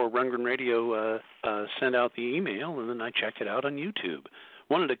Rundgren Radio sent out the email, and then I checked it out on YouTube.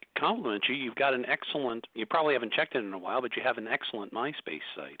 Wanted to compliment you. You've got an excellent. You probably haven't checked it in a while, but you have an excellent MySpace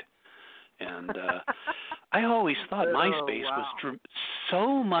site. And I always thought MySpace was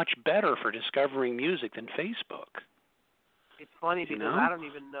so much better for discovering music than Facebook. It's funny because I don't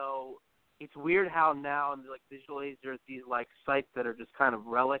even know. It's weird how now in digital age there's these sites that are just kind of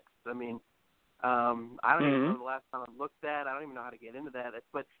relics. I mean, I don't even know the last time I looked at. I don't even know how to get into that.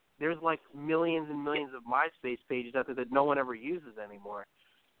 But there's millions and millions of MySpace pages out there that no one ever uses anymore.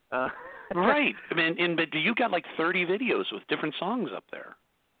 Right. I mean, but you got 30 videos with different songs up there.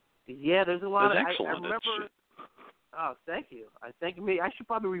 Yeah, there's a lot. That's excellent. I remember. Oh, thank you. I should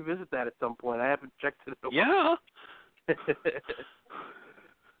probably revisit that at some point. I haven't checked it in a while. Yeah.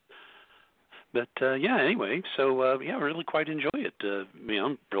 But anyway, so I really quite enjoy it.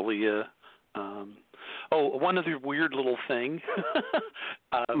 Really. One other weird little thing.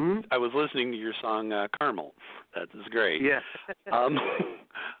 I was listening to your song "Carmel." That is great. Yeah.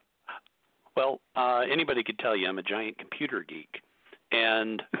 Well, anybody could tell you I'm a giant computer geek,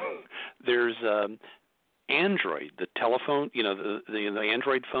 and there's Android, the telephone. The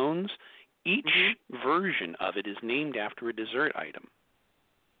Android phones. Each version of it is named after a dessert item.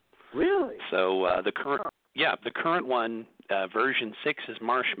 Really? So the current one, version 6 is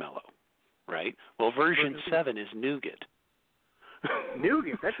marshmallow, right? Well, version 7 is nougat.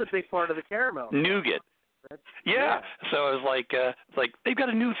 Nougat, that's a big part of the caramel. Nougat. Yeah. So I was like they've got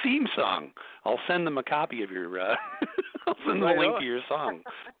a new theme song. I'll send them a copy of your. I'll send them a link to your song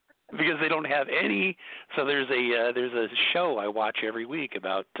because they don't have any. So there's a show I watch every week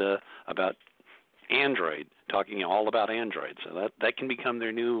about Android, talking all about Android. So that can become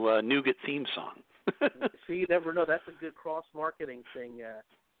their new nougat theme song. So you never know. That's a good cross-marketing thing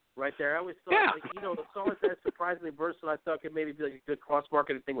right there. I always thought, the song like that surprisingly versatile. I thought could maybe be a good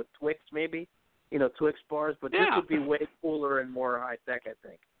cross-marketing thing with Twix, maybe, Twix bars. But this would be way cooler and more high-tech, I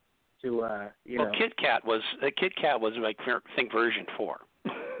think. Well, Kit Kat was I think version 4.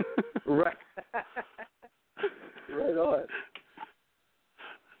 Right. Right on.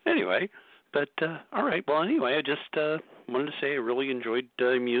 Anyway. But, all right. Well, anyway, I just wanted to say I really enjoyed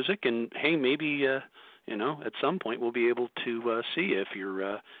music, and hey, maybe at some point we'll be able to see if you're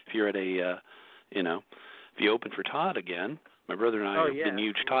at a if you open for Todd again. My brother and I have been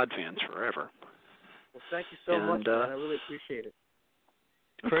huge Todd fans forever. Well, thank you so much, man. I really appreciate it.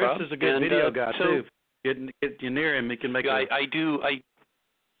 Chris is a good video guy too. Get you near him, he can make. I do a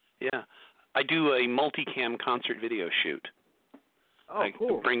multicam concert video shoot. Oh,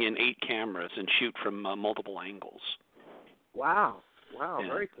 cool. Bring in 8 cameras and shoot from multiple angles. Wow,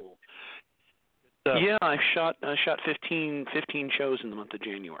 very cool. Yeah, I shot 15 shows in the month of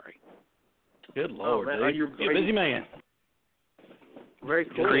January. Good Lord, dude. You're a busy man. Very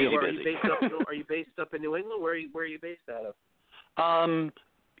cool. Crazy busy. Are you based up in New England? Where are you based out of?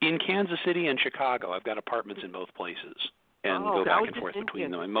 In Kansas City and Chicago. I've got apartments in both places and go back and forth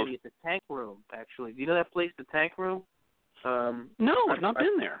between them. It's the Tank Room, actually. Do you know that place, the Tank Room? No, I've not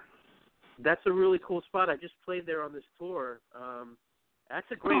been there. That's a really cool spot. I just played there on this tour, That's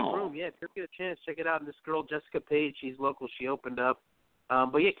a great room. Yeah, if you get a chance, check it out. And this girl, Jessica Page, she's local. She opened up.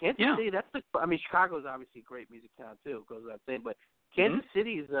 But yeah, Kansas City, Chicago's obviously a great music town too, goes without saying. But Kansas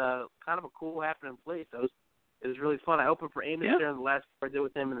City is kind of a cool, happening place. It was really fun. I opened for Amos there in the last tour I did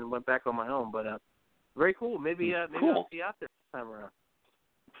with him, and then went back on my own. But very cool. Maybe I'll see you out there this time around.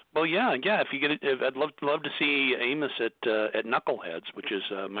 Well, yeah. If you get it, I'd love to see Amos at Knuckleheads, which is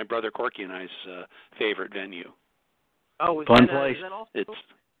my brother Corky and I's favorite venue. Oh, fun place. Is that also,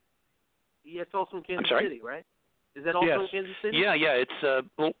 it's also in Kansas City, right? Is that also in Kansas City? Yeah. It's a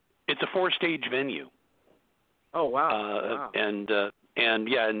 4-stage venue. Oh wow! And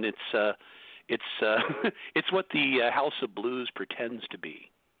it's what the House of Blues pretends to be.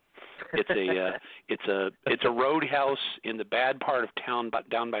 It's a roadhouse in the bad part of town, but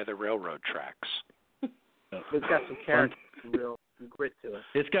down by the railroad tracks. It's got some character, real grit to it.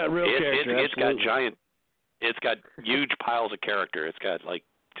 It's got real character. It's got huge piles of character. It's got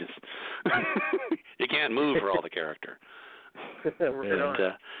just you can't move for all the character.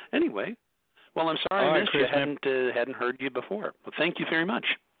 And anyway, well, I'm sorry I missed you. Hadn't heard you before. Well, thank you very much.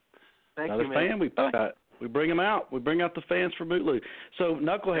 Thank you, man. We bring them out. We bring out the fans for Mutlu. So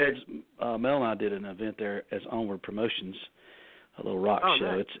Knuckleheads, Mel and I did an event there as Onward Promotions, a little rock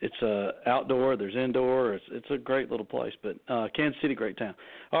show. Nice. It's outdoor. There's indoor. It's a great little place. But Kansas City, great town.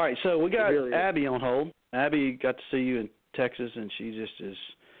 All right, so we got Abby on hold. Abby got to see you in Texas, and she just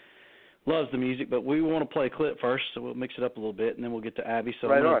loves the music. But we want to play a clip first, so we'll mix it up a little bit, and then we'll get to Abby. So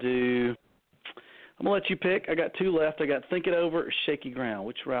I'm going to let you pick. I got 2 left. I got Think It Over or Shaky Ground.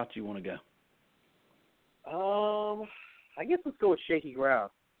 Which route do you want to go? I guess let's go with Shaky Ground.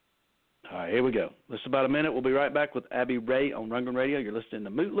 All right, here we go. This is about a minute. We'll be right back with Abby Ray on Rundgren Radio. You're listening to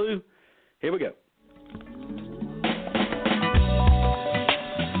Mutlu. Here we go.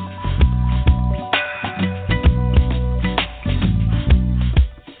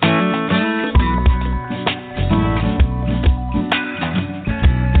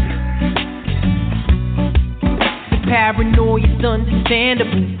 Paranoia's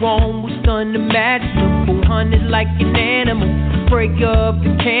understandable, wrong was unimaginable, hunted like an animal, prey of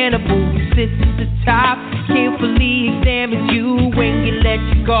the cannibal who sits at the top, carefully examines you. When you let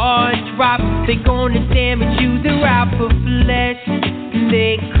your guard drop, they gonna damage you. They're out for flesh,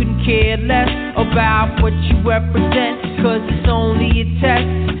 they couldn't care less about what you represent, cause it's only a test.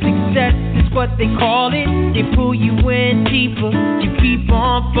 Success is what they call it. They pull you in deeper, you keep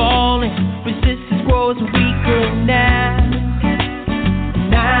on falling. Resistance grows weaker now.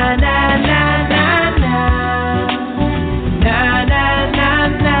 Na na na na na. Na na na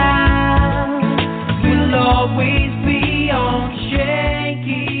na. You'll always be on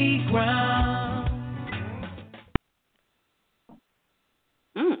shaky ground.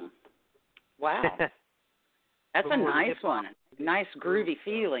 Wow. That's a nice one. Nice groovy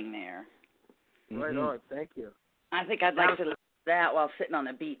feeling there. Right on. Thank you. I think I'd like to listen to that while sitting on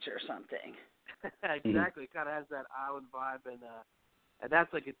the beach or something. Exactly. It kind of has that island vibe, and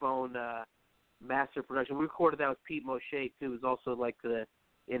that's like its own master production. We recorded that with Pete Moshe, too, who's also like the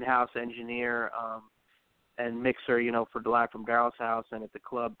in-house engineer and mixer, for Live from Daryl's House and at the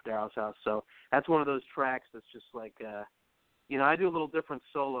club Daryl's House. So that's one of those tracks that's just like, I do a little different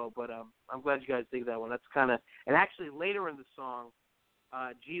solo, but I'm glad you guys dig that one. That's kind of, and actually later in the song,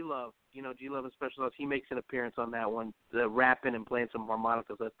 G-Love, G-Love and Special Loves, he makes an appearance on that one, rapping and playing some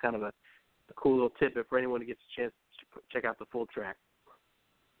harmonicas. That's kind of a cool little tidbit for anyone who gets a chance to check out the full track.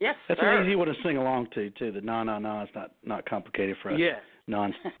 Yes, that's an easy one to sing along to, too. The na-na-na is not complicated for us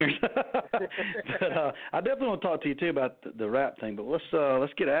non-singers. But I definitely want to talk to you, too, about the rap thing. But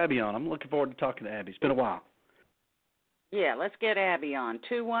let's get Abby on. I'm looking forward to talking to Abby. It's been a while. Yeah, let's get Abby on.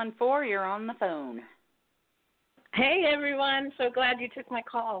 214, you're on the phone. Hey, everyone. So glad you took my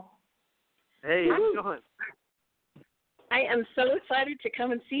call. Hey, how's it going? I am so excited to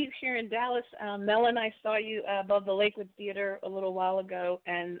come and see you here in Dallas. Mel and I saw you above the Lakewood Theater a little while ago,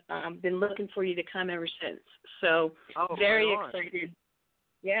 and been looking for you to come ever since. So very excited.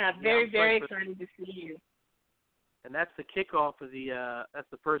 Yeah, very excited to see you. And that's the kickoff of that's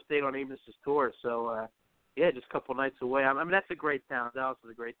the first date on Amos's tour. So, just a couple nights away. I mean, that's a great town. Dallas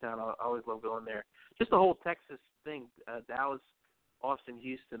is a great town. I always love going there. Just the whole Texas thing, Dallas, Austin,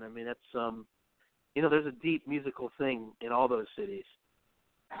 Houston. I mean, that's there's a deep musical thing in all those cities.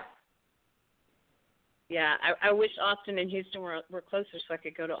 Yeah, I wish Austin and Houston were closer so I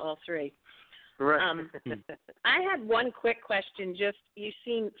could go to all three. Right. I had one quick question. Just, you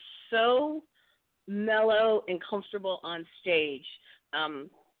seem so mellow and comfortable on stage.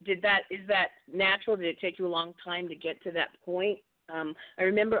 Is that natural? Did it take you a long time to get to that point? I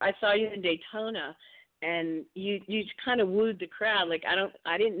remember I saw you in Daytona, and you kind of wooed the crowd. Like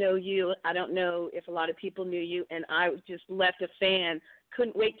I didn't know you. I don't know if a lot of people knew you, and I just left a fan.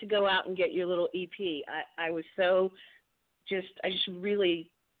 Couldn't wait to go out and get your little EP. I just really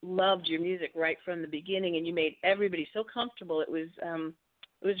loved your music right from the beginning, and you made everybody so comfortable. It was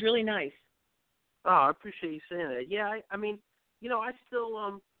really nice. Oh, I appreciate you saying that. Yeah, I mean, I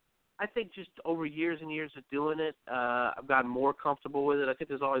still I think just over years and years of doing it, I've gotten more comfortable with it. I think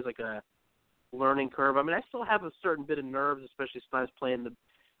there's always like a learning curve. I mean, I still have a certain bit of nerves, especially sometimes playing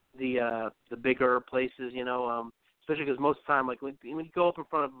the bigger places, especially because most of the time, like when you go up in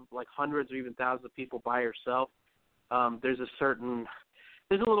front of like hundreds or even thousands of people by yourself, there's a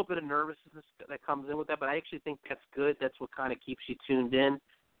little bit of nervousness that comes in with that, but I actually think that's good. That's what kind of keeps you tuned in.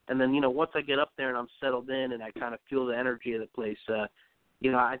 And then, once I get up there and I'm settled in and I kind of feel the energy of the place,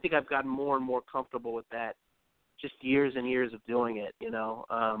 I think I've gotten more and more comfortable with that just years and years of doing it,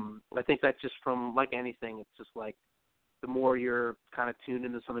 I think that's just from, like anything, it's just like the more you're kind of tuned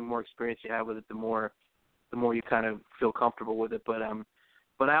into something, more experience you have with it, the more you kind of feel comfortable with it. But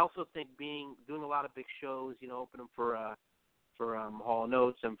I also think doing a lot of big shows, opening for Hall &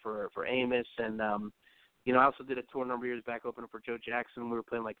 Oates and for Amos, and I also did a tour a number of years back opening for Joe Jackson. We were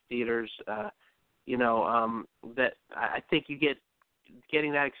playing like theaters, that I think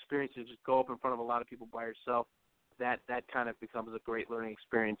getting that experience to just go up in front of a lot of people by yourself, that kind of becomes a great learning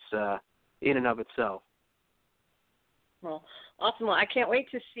experience in and of itself. Well, awesome. Well, I can't wait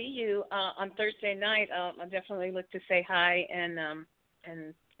to see you on Thursday night. I'll definitely look to say hi and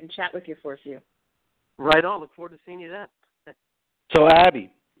chat with you for a few. Right on. Look forward to seeing you then. So,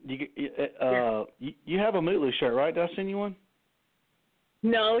 Abby, you have a Mutlu shirt, right? Did I send you one?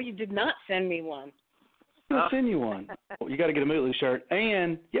 No, you did not send me one. I'll send you one. You got to get a Mutlu shirt.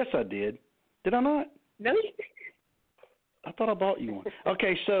 And, yes, I did. Did I not? No, you I thought I bought you one.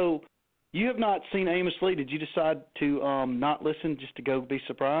 Okay, so you have not seen Amos Lee. Did you decide to not listen just to go be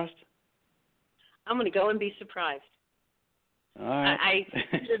surprised? I'm going to go and be surprised. All right.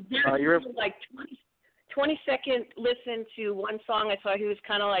 You're like 20-second listen to one song. I saw he was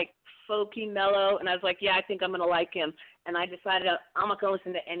kind of like folky, mellow, and I was like, yeah, I think I'm going to like him. And I decided I'm not going to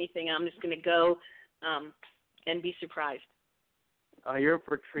listen to anything. I'm just going to go and be surprised. You're in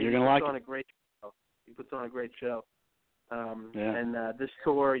for a treat. You're going to like it. He puts on a great show. Yeah. And this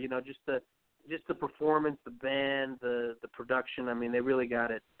tour, just the performance, the band, the production, I mean, they really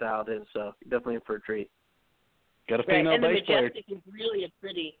got it dialed in, so definitely in for a treat. Got a female bass player.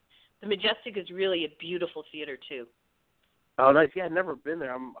 The Majestic is really a beautiful theater, too. Oh, nice. Yeah, I've never been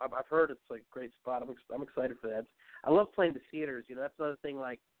there. I've heard it's like a great spot. I'm excited for that. I love playing the theaters. That's another thing,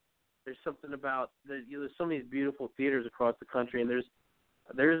 like, there's something about, there's so many beautiful theaters across the country, and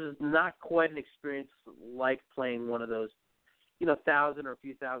there's not quite an experience like playing one of those, 1,000 or a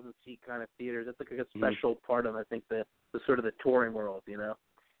few thousand seat kind of theaters. That's like a special part of, I think, the sort of the touring world,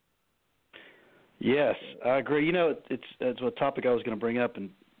 Yes, I agree. It's a topic I was going to bring up, and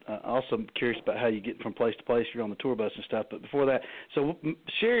also I'm curious about how you get from place to place. You're on the tour bus and stuff. But before that, so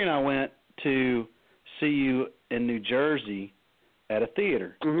Sherry and I went to see you in New Jersey at a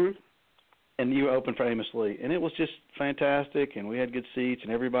theater. Mm-hmm. And you opened for Amos Lee, and it was just fantastic, and we had good seats,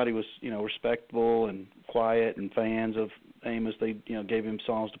 and everybody was, respectable and quiet and fans of Amos. They, gave him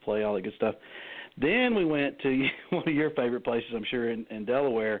songs to play, all that good stuff. Then we went to one of your favorite places, I'm sure, in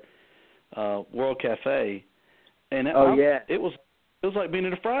Delaware, World Cafe, and it was like being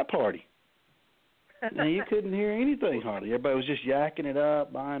at a frat party. Now, you couldn't hear anything hardly. Everybody was just yakking it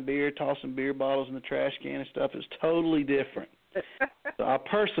up, buying beer, tossing beer bottles in the trash can and stuff. It was totally different. So I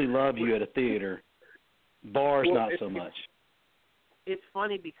personally love you at a theater. Bars, not so much. It's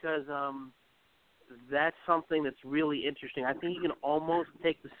funny because that's something that's really interesting. I think you can almost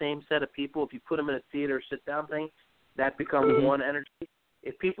take the same set of people, if you put them in a theater sit-down thing, that becomes one energy.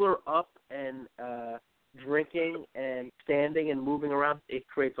 If people are up and drinking and standing and moving around, it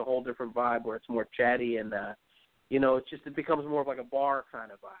creates a whole different vibe where it's more chatty and, it becomes more of like a bar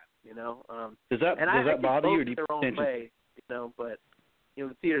kind of vibe, Does that bother you, or do you their own way? But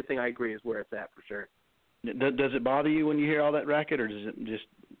the theater thing, I agree, is where it's at for sure. Does it bother you when you hear all that racket, or does it just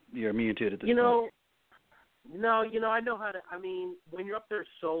you're immune to it at this point? No, I know how to. I mean, when you're up there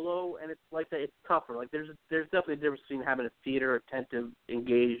solo and it's like that, it's tougher. Like there's definitely a difference between having a theater attentive,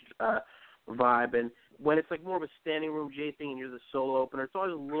 engaged vibe, and when it's like more of a standing room J thing and you're the solo opener, it's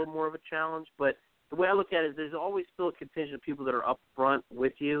always a little more of a challenge. But the way I look at it is there's always still a contingent of people that are up front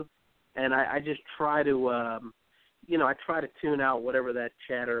with you, and I just try to. I try to tune out whatever that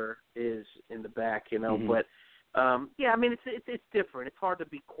chatter is in the back, But, I mean, it's different. It's hard to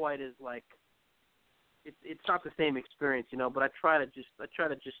be quite as, like, it's not the same experience, but I try to just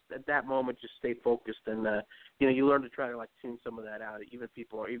at that moment just stay focused, and you learn to try to like tune some of that out, even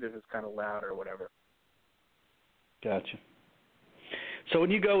if it's kind of loud or whatever. Gotcha. So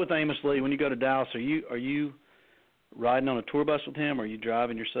when you go with Amos Lee, when you go to Dallas, are you riding on a tour bus with him, or are you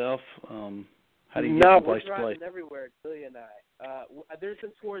driving yourself? How do you get from place to place? No, we're driving everywhere, Julia and I. There's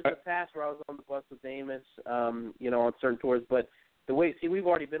been tours in the past where I was on the bus with Amos, on certain tours, but we've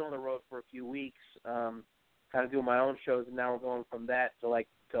already been on the road for a few weeks, kind of doing my own shows, and now we're going from that to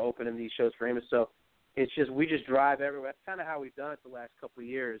opening these shows for Amos. So it's just we just drive everywhere. That's kind of how we've done it the last couple of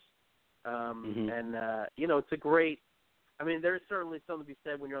years. And it's a great. I mean, there's certainly something to be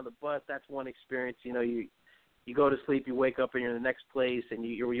said when you're on the bus. That's one experience. You go to sleep, you wake up, and you're in the next place, and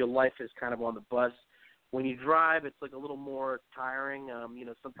your life is kind of on the bus. When you drive, it's like a little more tiring.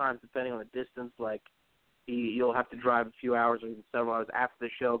 Sometimes depending on the distance, like you'll have to drive a few hours or even several hours after the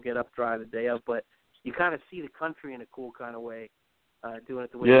show, get up, drive the day of. But you kind of see the country in a cool kind of way, doing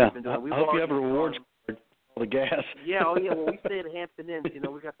it the way we've been doing it. I hope you have a rewards card for all the gas. Yeah, Well, we stay at Hampton Inns.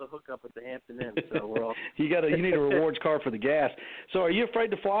 We got the hookup at the Hampton Inns, so we're all. You need a rewards card for the gas. So, are you afraid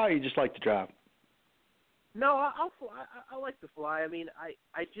to fly, or you just like to drive? No, I'll fly. I like to fly. I mean,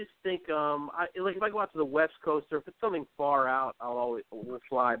 I just think if I go out to the West Coast or if it's something far out, we'll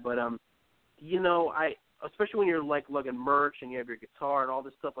fly. But especially when you're like lugging merch and you have your guitar and all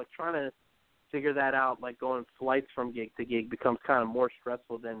this stuff, like trying to figure that out, like going flights from gig to gig becomes kind of more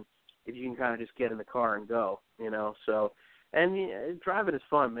stressful than if you can kind of just get in the car and go. So. And driving is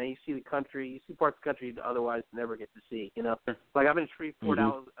fun, man. You see the country. You see parts of the country you'd otherwise never get to see, Like I'm in Shreveport,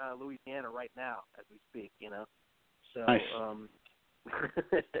 Louisiana right now as we speak, So, nice.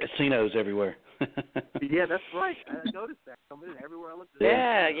 Casinos everywhere. Yeah, that's right. I noticed that. Coming in everywhere I look.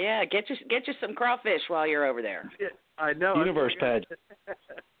 Yeah. Get you some crawfish while you're over there. Yeah, I know. Universe pageant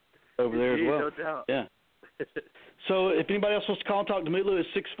over there as well. No doubt. Yeah. So if anybody else wants to call and talk to Mutlu, it's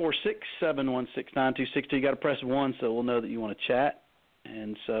 646-716-9262. You got to press 1 so we'll know that you want to chat.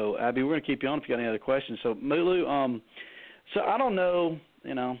 And so, Abby, we're going to keep you on if you got any other questions. So, Mutlu, so I don't know,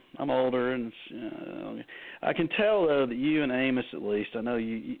 I'm older, and I can tell, though, that you and Amos, at least, I know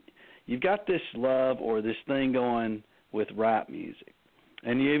you've got this love or this thing going with rap music.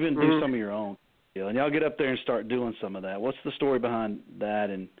 And you even do some of your own. And y'all get up there and start doing some of that. What's the story behind that,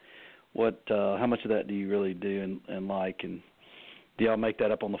 and how much of that do you really do and like, and do y'all make that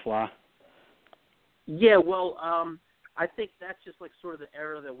up on the fly? Yeah, well, I think that's just like sort of the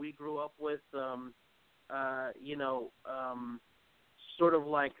era that we grew up with. Sort of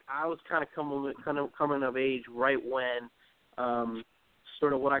like I was kind of coming of age right when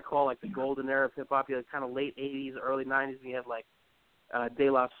sort of what I call like the golden era of hip hop. You had kind of late '80s, early '90s. We had like De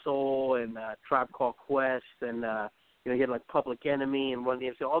La Soul and Tribe Called Quest and you had like Public Enemy and Run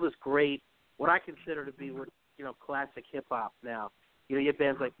DMC, all this great, what I consider to be classic hip hop now. You have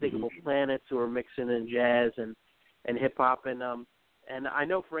bands like Thinkable Planets who are mixing in jazz and hip hop, and I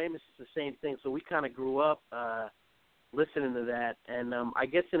know for Amos it's the same thing. So we kind of grew up listening to that, and I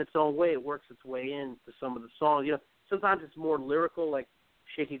guess in its own way it works its way into some of the songs. Sometimes it's more lyrical, like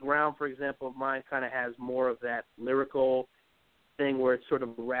Shaky Ground, for example, of mine kind of has more of that lyrical thing where it's sort of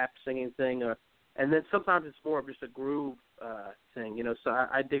a rap singing thing, and then sometimes it's more of just a groove thing, So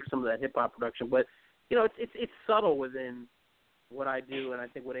I dig some of that hip hop production, but it's subtle within what I do, and I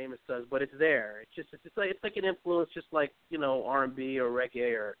think what Amos does, but it's there. It's like an influence, just like R&B or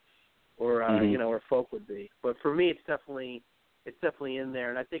reggae or or folk would be. But for me, it's definitely in there,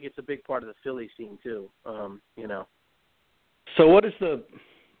 and I think it's a big part of the Philly scene too. So what is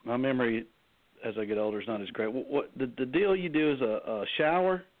my memory as I get older is not as great. What the deal you do is a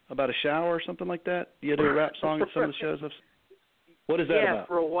shower? About a shower or something like that? You do a rap song at some of the shows? What is that about? Yeah,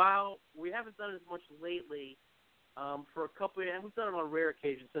 for a while. We haven't done it as much lately. For a couple of years, and we've done it on rare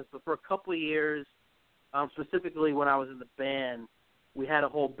occasions since, but for a couple of years, specifically when I was in the band, we had a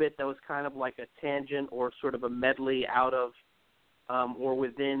whole bit that was kind of like a tangent or sort of a medley out of or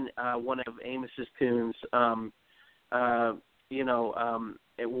within one of Amos's tunes,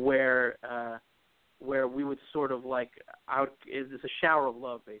 where we would sort of like it's a shower of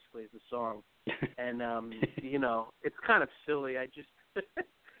love basically is the song, and it's kind of silly. I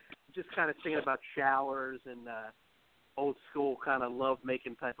just kind of singing about showers and old school kind of love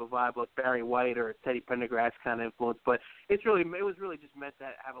making type of vibe, like Barry White or Teddy Pendergrass kind of influence. But it was really just meant to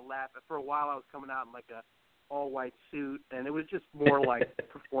have a laugh. For a while, I was coming out in like a all white suit, and it was just more like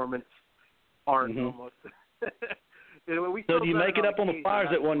performance art almost. So do you make it up on the fly? Is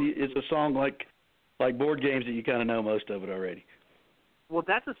it one? It's a song like Board Games that you kind of know most of it already? Well,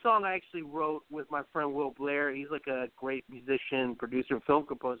 that's a song I actually wrote with my friend Will Blair. He's like a great musician, producer, film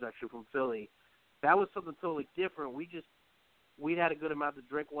composer actually from Philly. that was something totally different. We'd had a good amount to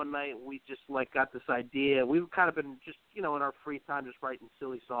drink one night, and we just like got this idea. We've kind of been just, in our free time, just writing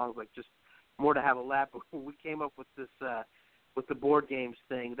silly songs, like just more to have a laugh. But we came up with this, with the board games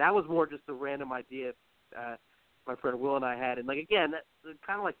thing. That was more just a random idea my friend Will and I had. And like, again, that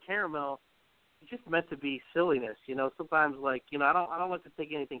kind of like Caramel, it's just meant to be silliness, Sometimes, like, I don't like to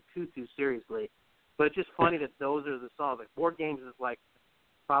take anything too seriously, but it's just funny that those are the songs. Like, Board Games is like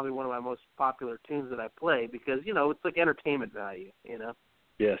probably one of my most popular tunes that I play because, it's like entertainment value,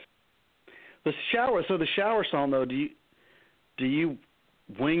 Yes. The shower song though, do you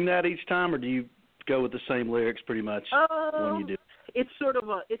wing that each time, or do you go with the same lyrics pretty much when you do? It's sort of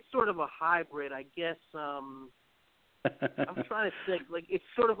a hybrid, I guess. I'm trying to think. Like, it's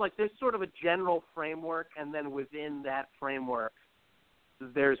sort of like there's sort of a general framework, and then within that framework,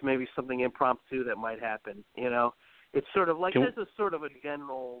 there's maybe something impromptu that might happen. It's sort of like there's a sort of a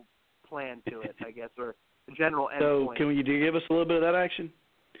general plan to it, I guess, or a general endpoint. So, do you give us a little bit of that action?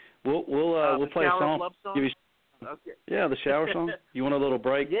 We'll play a song. Love song? Okay. Yeah, the shower song. You want a little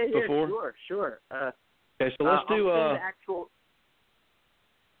break before? Sure. Okay, so let's do the actual.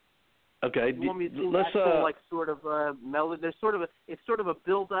 Okay, you want me to do actual, like sort of melody? There's it's sort of a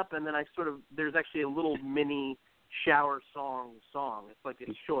build up, and then there's actually a little mini shower song. It's like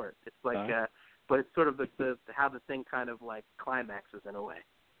it's short. It's like but it's sort of the how the thing kind of like climaxes in a way.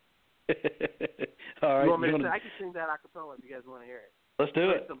 All right, I can sing that a cappella if you guys want to hear it. Let's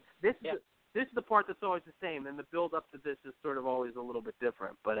do it. This is the part that's always the same, and the build up to this is sort of always a little bit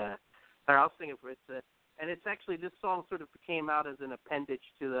different. But I'll sing it for it. And it's actually, this song sort of came out as an appendage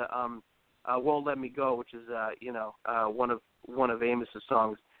to the Won't Let Me Go, which is one of Amos's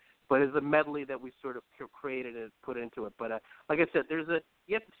songs, but it's a medley that we sort of created and put into it. But like I said, you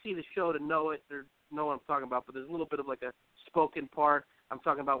have to see the show to know it, or know what I'm talking about. But there's a little bit of like a spoken part. I'm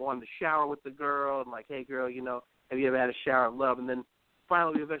talking about wanting to shower with the girl, and like, hey girl, have you ever had a shower of love? And then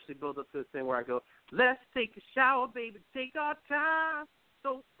finally, we eventually build up to the thing where I go, let's take a shower, baby, take our time.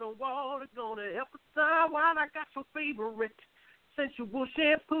 Soap and water gonna help us out while I got your favorite sensual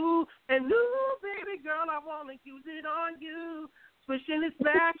shampoo. And ooh, baby girl, I wanna use it on you. Swishing this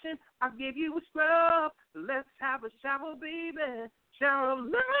action, I'll give you a scrub. Let's have a shower, baby. Shower of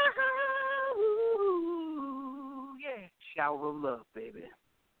love. Ooh, yeah, shower of love, baby.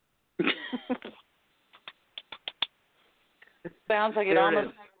 Sounds like it almost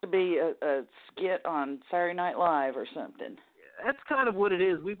has to be a skit on Saturday Night Live or something. That's kind of what it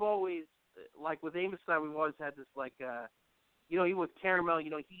is. We've always, like with Amos and I, we've always had this, like, even with Caramel,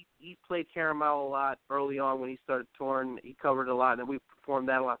 he played Caramel a lot early on when he started touring. He covered it a lot, and then we performed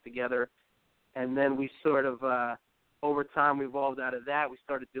that a lot together. And then we sort of, over time, we evolved out of that. We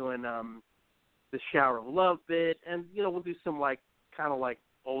started doing the Shower of Love bit, and, we'll do some, like, kind of like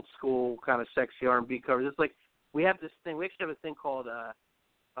old school kind of sexy R&B covers. It's like, we have this thing, we actually have a thing called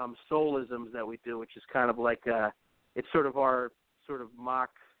Soulisms that we do, which is kind of like, it's sort of our sort of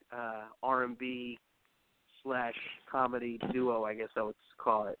mock R&B / comedy duo, I guess I would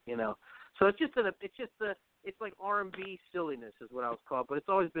call it, So it's like R&B silliness is what I would call it, but it's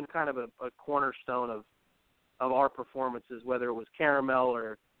always been kind of a cornerstone of our performances, whether it was Caramel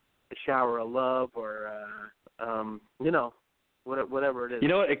or The Shower of Love or whatever it is.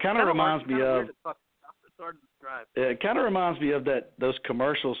 It kind of reminds me of. It's hard to describe. It kind of reminds me of those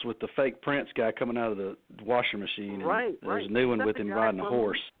commercials with the fake Prince guy coming out of the washing machine. Right. There's a new one with him riding a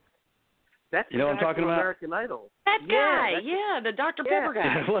horse. That's what I'm talking about? American Idol. That guy, the Dr. Pepper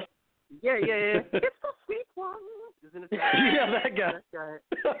guy. Yeah. It's the sweet one. Isn't it? That guy.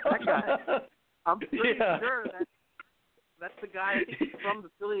 That guy. I'm pretty sure that's the guy. I think he's from the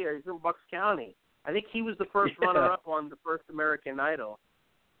Philly area. He's from Bucks County. I think he was the first runner-up on the first American Idol.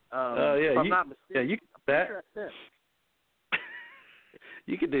 If I'm not mistaken. Yeah, you can do that.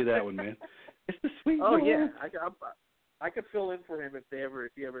 You could do that one, man. It's the sweet one. Oh, yeah. I could fill in for him if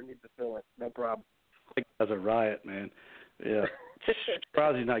you ever need to fill in. No problem. That's a riot, man. Yeah.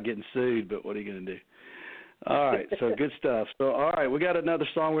 Surprised he's not getting sued, but what are you going to do? All right, so good stuff. So, all right, we got another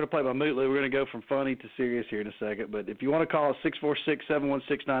song we're going to play by Mutlu. We're going to go from funny to serious here in a second. But if you want to call us,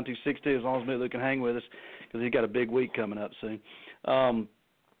 646-716-9262, as long as Mutlu can hang with us, because he's got a big week coming up soon.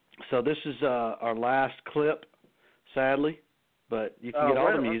 So this is our last clip, sadly, but you can get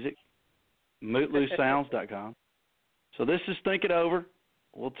all the music, MutluSounds.com. So this is Think It Over.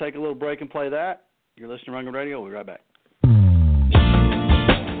 We'll take a little break and play that. You're listening to Rundgren Radio. We'll be right back.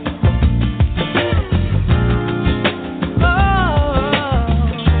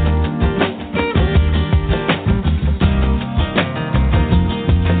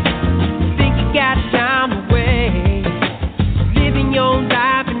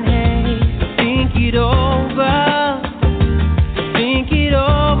 Think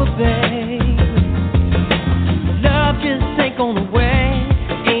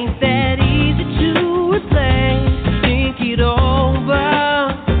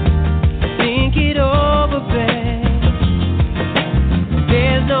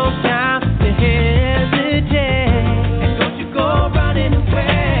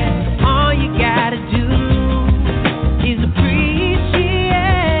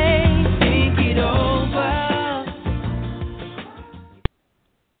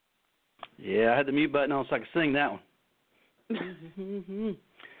had the mute button on so I could sing that one.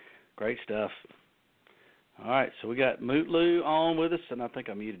 Great stuff. All right, so we got Mutlu on with us, and I think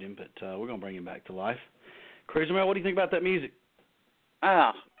I muted him, but we're going to bring him back to life. Cruiser Mel, what do you think about that music?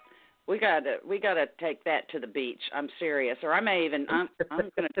 Oh, we gotta take that to the beach. I'm serious, or I'm going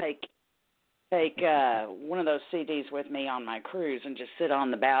to take one of those CDs with me on my cruise and just sit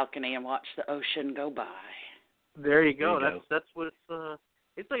on the balcony and watch the ocean go by. There you go. That's what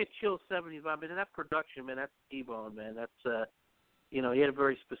it's like a chill 70s vibe. And that production, man, that's T-Bone, man. That's he had a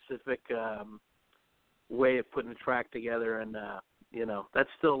very specific way of putting the track together, and that's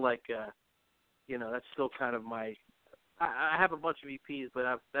still like that's still kind of my. I have a bunch of EPs,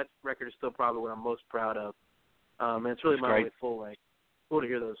 but that record is still probably what I'm most proud of. And it's really my only full length. Cool to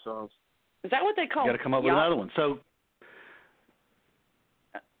hear those songs. Is that what they call? You got to come up with another one. So,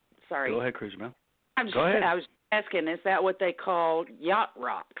 sorry. Go ahead, Cruiser Mel. Go ahead. I was asking, is that what they call yacht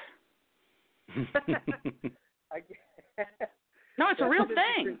rock? No, it's a real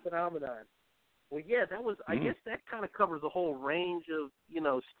thing. Phenomenon. Well, yeah, that was. I guess that kind of covers the whole range of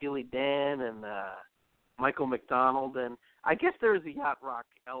Steely Dan and Michael McDonald, and I guess there is a yacht rock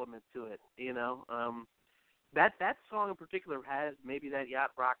element to it. That song in particular has maybe that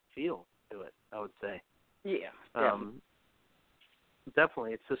yacht rock feel to it, I would say. Yeah.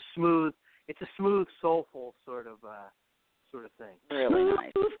 Definitely. It's a smooth, soulful sort of thing. Really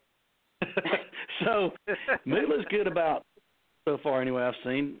nice. So, Mutlu's good about, so far anyway, I've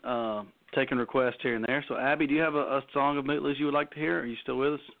seen, taking requests here and there. So, Abby, do you have a song of Mutlu's you would like to hear? Are you still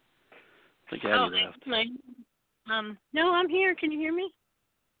with us? I think Abby left. No, I'm here. Can you hear me?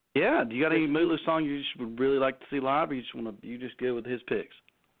 Yeah. Do you got any Mutlu song you just would really like to see live, or you just good with his picks?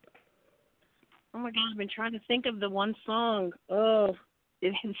 Oh my God, I've been trying to think of the one song. Oh,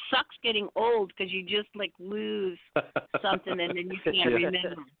 it sucks getting old because you just lose something and then you can't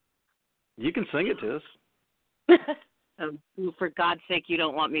remember. You can sing it to us. For God's sake, you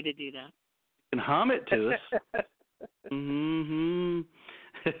don't want me to do that. You can hum it to us. Mm-hmm.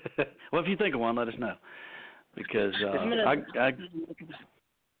 Well, if you think of one, let us know. Because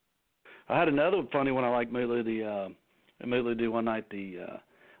I had another funny one I like Mutlu. Mutlu do one night, the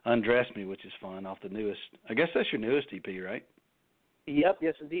Undress Me, which is fun, off the newest. I guess that's your newest EP, right? Yep,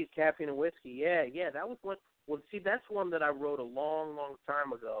 yes indeed, Caffeine and Whiskey. Yeah, that was one. Well, see, that's one that I wrote a long, long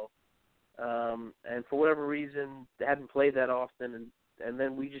time ago, and for whatever reason, hadn't played that often, and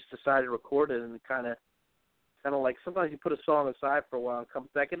then we just decided to record it, and kind of like sometimes you put a song aside for a while and comes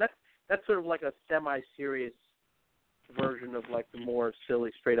back, and that's sort of like a semi-serious version of like the more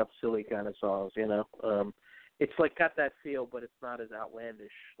silly, straight up silly kind of songs, It's like got that feel, but it's not as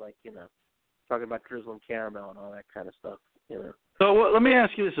outlandish, like, talking about drizzling caramel and all that kind of stuff, So let me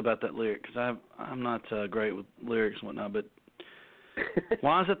ask you this about that lyric, because I'm not great with lyrics and whatnot, but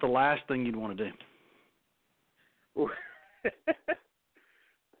why is that the last thing you'd want to do?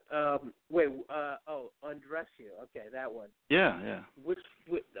 Undress You. Okay, that one. Yeah.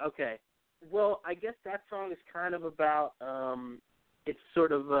 Okay. Well, I guess that song is kind of about, it's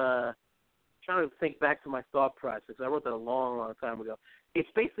sort of, trying to think back to my thought process. I wrote that a long, long time ago. It's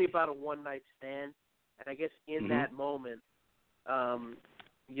basically about a one-night stand, and I guess in that moment,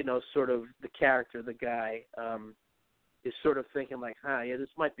 sort of the character, the guy, is sort of thinking like, this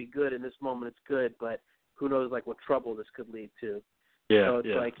might be good. In this moment it's good, but who knows, like, what trouble this could lead to. Yeah, so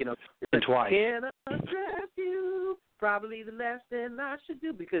it's like, and twice. Can I undress you? Probably the last thing I should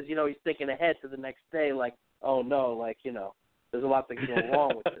do, because, he's thinking ahead to the next day, like, oh, no, like, there's a lot that can go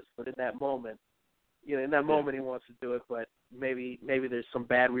wrong with this. But in that moment, he wants to do it, but maybe there's some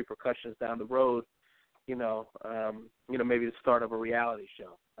bad repercussions down the road, maybe the start of a reality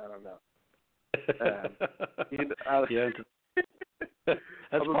show. I don't know.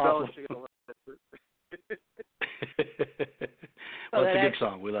 That's possible. Well, that's a good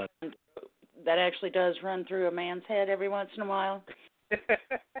song. We love it. That actually does run through a man's head every once in a while.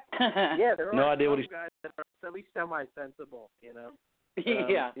 Yeah, there are no idea what he's guys that are at least semi-sensible,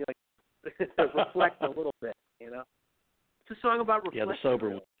 Yeah. Reflect a little bit, It's a song about reflection. Yeah, the sober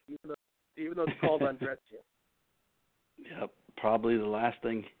one. Even though it's called Undress You. Yep, probably the last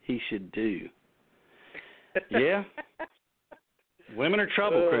thing he should do. Yeah. Women are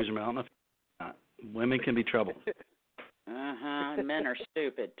trouble, Cruiser Mel. I don't know if not. Women can be trouble. Men are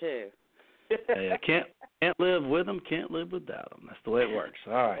stupid too. Yeah, can't live with them, can't live without them. That's the way it works.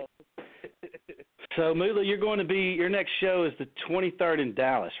 All right. So, Mutlu, your next show is the 23rd in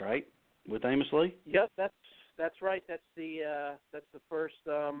Dallas, right? With Amos Lee? Yep, that's right. That's the first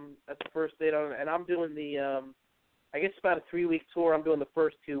date on, and I'm doing the I guess about a 3-week tour. I'm doing the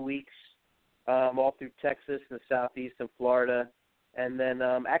first 2 weeks all through Texas and the Southeast and Florida, And then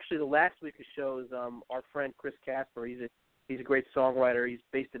actually the last week of shows, our friend Chris Casper, he's a great songwriter. He's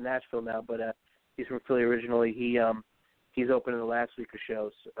based in Nashville now, but he's from Philly originally. He's opening the last week of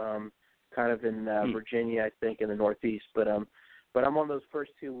shows, kind of in Virginia, I think, in the Northeast. But I'm on those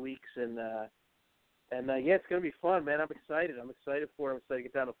first 2 weeks, and yeah, it's gonna be fun, man. I'm excited for it. I'm excited to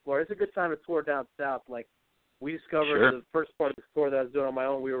get down to Florida. It's a good time to tour down south. Like, we discovered the first part of the tour that I was doing on my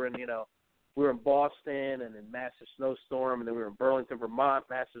own. We were in Boston and in massive snowstorm, and then we were in Burlington, Vermont,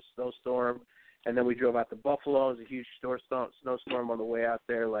 massive snowstorm, and then we drove out to Buffalo. It was a huge snowstorm on the way out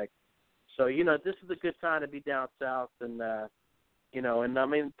there. Like, so this is a good time to be down south, and and I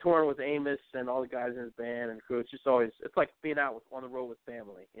mean, touring with Amos and all the guys in his band and crew. It's just always, it's like being out on the road with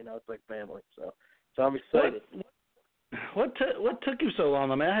family. It's like family. So I'm excited. What took you so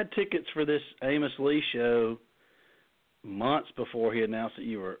long? I mean, I had tickets for this Amos Lee show months before he announced that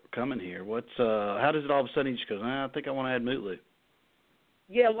you were coming here. How does it all of a sudden just goes, I think I want to add Mutlu?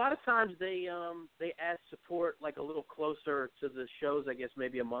 Yeah, a lot of times they add support like a little closer to the shows, I guess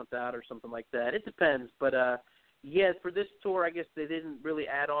maybe a month out or something like that. It depends, but yeah, for this tour, I guess they didn't really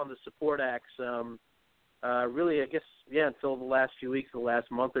add on the support acts. Really, I guess, until the last few weeks, the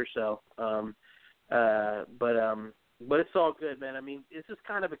last month or so. But it's all good, man. I mean, this is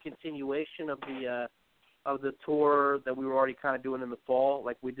kind of a continuation of the tour that we were already kind of doing in the fall.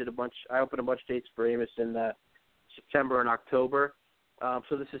 Like, I opened a bunch of dates for Amos in September and October.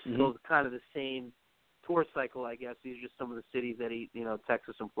 So this is still kind of the same tour cycle, I guess. These are just some of the cities that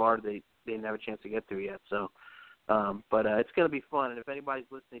Texas and Florida, they didn't have a chance to get through yet. So, but it's going to be fun. And if anybody's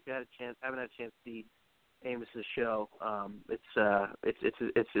listening, if you haven't had a chance to see Amos's show,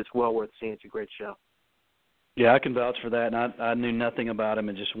 it's well worth seeing. It's a great show. Yeah, I can vouch for that. And I knew nothing about him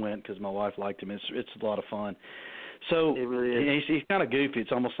and just went because my wife liked him. It's a lot of fun. So it really is. He's kind of goofy.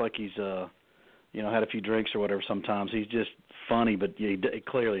 It's almost like he's had a few drinks or whatever sometimes. He's just funny, but he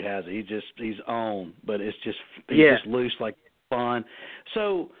clearly has it. He's on, but it's just just loose, like fun.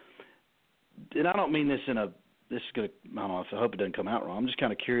 So, and I don't mean this I hope it doesn't come out wrong. I'm just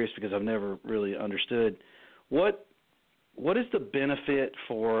kind of curious because I've never really understood what is the benefit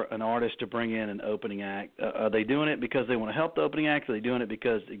for an artist to bring in an opening act? Are they doing it because they want to help the opening act? Are they doing it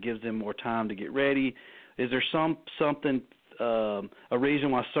because it gives them more time to get ready? Is there something a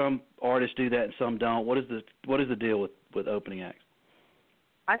reason why some artists do that and some don't? What is the deal with opening acts?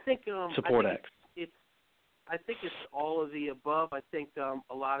 I think support acts. I think it's all of the above. I think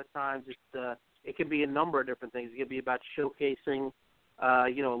a lot of times it can be a number of different things. It can be about showcasing a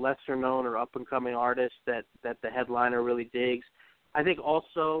lesser known or up and coming artist that the headliner really digs. I think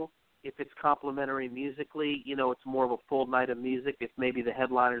also if it's complimentary musically, it's more of a full night of music. If maybe the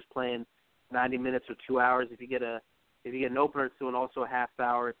headliner's playing 90 minutes or 2 hours, if you get an opener to and also a half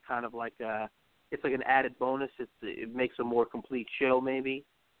hour, it's kind of like it's like an added bonus. It makes a more complete show maybe.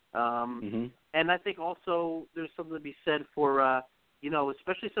 And I think also there's something to be said for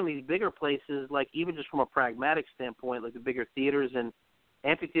especially some of these bigger places, like even just from a pragmatic standpoint, like the bigger theaters and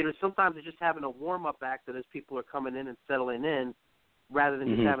amphitheaters, sometimes it's just having a warm-up act that as people are coming in and settling in, rather than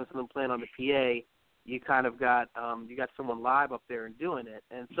just having someone playing on the PA, you kind of got someone live up there and doing it.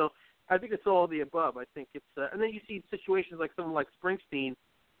 And so I think it's all of the above. I think it's and then you see situations like someone like Springsteen,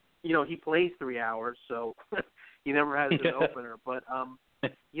 he plays 3 hours, so he never has an opener. But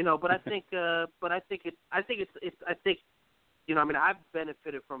but I think I've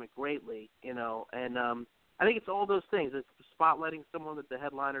benefited from it greatly, and I think it's all those things. It's spotlighting someone that the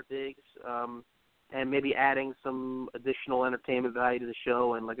headliner digs, and maybe adding some additional entertainment value to the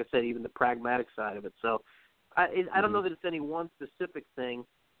show, and like I said, even the pragmatic side of it. So I don't know that it's any one specific thing.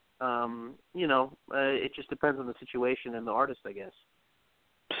 It just depends on the situation and the artist, I guess.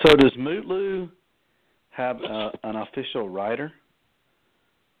 So does Mutlu have an official writer?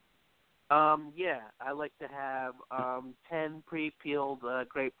 Yeah, I like to have 10 pre-peeled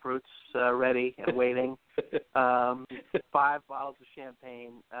grapefruits ready and waiting, 5 bottles of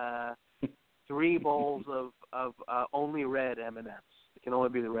champagne, 3 bowls of only red M&Ms. It can only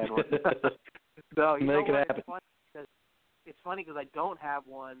be the red one. So Make it happen. It's funny because I don't have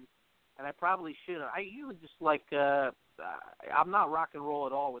one, and I probably shouldn't. I usually just like I'm not rock and roll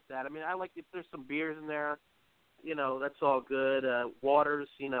at all with that. I mean, I like if there's some beers in there. That's all good. Waters,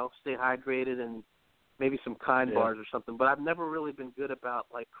 stay hydrated, and maybe some Kind bars or something. But I've never really been good about,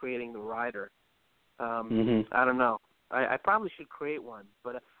 like, creating the rider. I don't know. I probably should create one.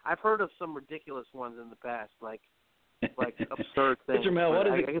 But I've heard of some ridiculous ones in the past, like absurd things. Mr. Mel, what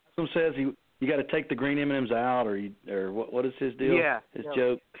is it? Someone says you got to take the green M&Ms out, or what is his deal? Yeah. His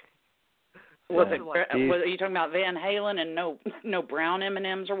joke. Was you talking about Van Halen and no brown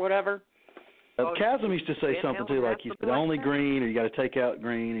M&Ms or whatever? Chasm used to say something too, like he said, only green, or you got to take out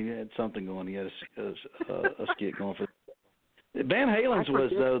green. He had something going. He had a skit going for. Van Halen's was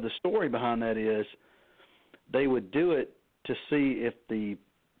though the story behind that is they would do it to see if the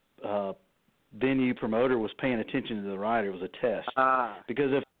venue promoter was paying attention to the rider. It was a test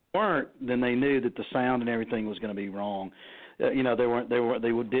because if they weren't, then they knew that the sound and everything was going to be wrong. They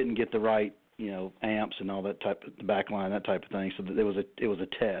didn't get the right amps and all that type of the backline, that type of thing. So that it was a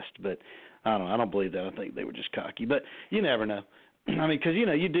test, but I don't believe that. I think they were just cocky, but you never know. I mean, because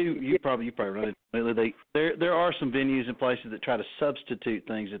you probably run it. There are some venues and places that try to substitute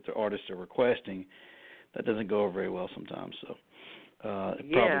things that the artists are requesting. That doesn't go over very well sometimes. So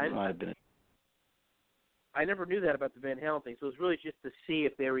it probably might have been. I never knew that about the Van Halen thing. So it was really just to see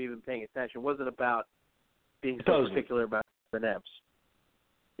if they were even paying attention. It wasn't about being so particular about the amps.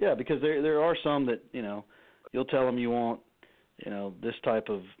 Yeah, because there are some that you'll tell them you want this type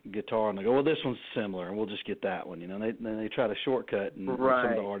of guitar, and they go, well, this one's similar, and we'll just get that one. And they try to shortcut, and some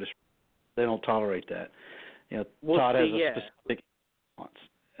of the artists, they don't tolerate that. Todd has a specific response.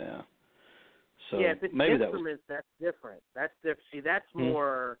 Yeah. So if it's maybe instruments, that's different. That's different. See, that's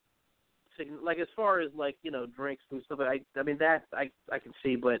more like as far as drinks and stuff. I mean that I can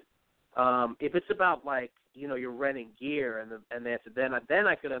see, but if it's about you're renting gear and that's then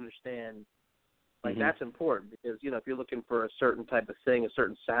I could understand. That's important because if you're looking for a certain type of thing, a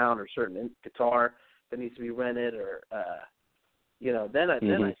certain sound or certain guitar that needs to be rented, or then I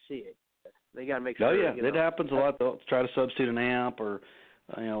see it. They got to make sure. Oh yeah, it happens a lot. They'll try to substitute an amp or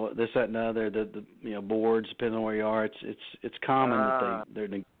this, that, and other. The boards, depending on where you are, it's common that they're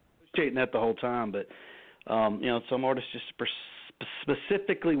negotiating that the whole time. But some artists just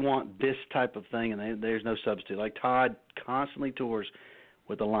specifically want this type of thing, and there's no substitute. Like Todd constantly tours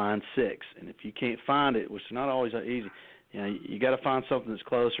with a Line 6, and if you can't find it, which is not always that easy, you got to find something that's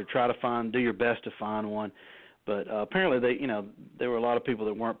close, or try to do your best to find one. But apparently there were a lot of people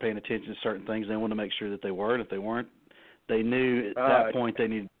that weren't paying attention to certain things. They wanted to make sure that they were, and if they weren't, they knew at that point they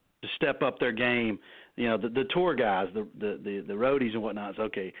needed to step up their game. The tour guys, the roadies and whatnot. It's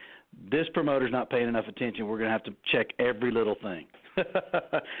okay. This promoter's not paying enough attention. We're going to have to check every little thing.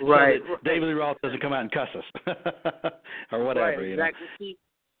 Right. So that David Lee Roth doesn't come out and cuss us or whatever. Right, exactly.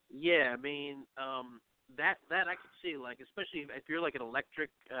 Yeah, I mean, that I can see, especially if you're like an electric,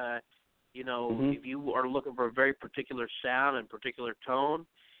 if you are looking for a very particular sound and particular tone,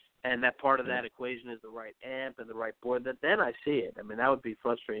 and that part of that equation is the right amp and the right board, then I see it. I mean, that would be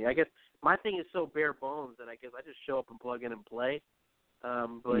frustrating. I guess my thing is so bare bones that I guess I just show up and plug in and play.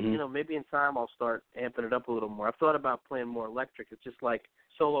 But, maybe in time I'll start amping it up a little more. I've thought about playing more electric. It's just like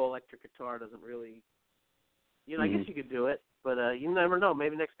solo electric guitar doesn't really, I guess you could do it, but you never know.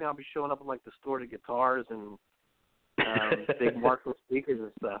 Maybe next thing I'll be showing up with distorted guitars and big Marshall speakers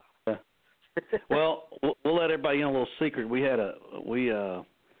and stuff. Well, we'll let everybody in a little secret.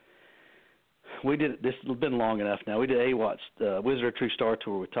 We did, this has been long enough now, we did AWAT's Wizard of True Star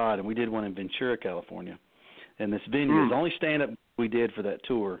Tour with Todd, and we did one in Ventura, California. And this venue is the only stand-up we did for that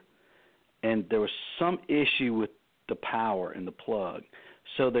tour, and there was some issue with the power and the plug,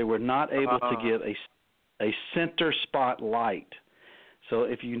 so they were not able to give a center spot light. So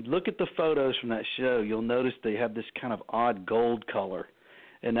if you look at the photos from that show, you'll notice they have this kind of odd gold color,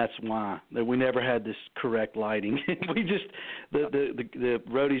 and that's why that we never had this correct lighting. We just the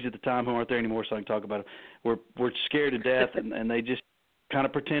roadies at the time who aren't there anymore, so I can talk about it, were scared to death, and they just kind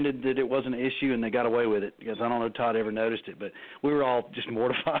of pretended that it wasn't an issue, and they got away with it, because I don't know if Todd ever noticed it, but we were all just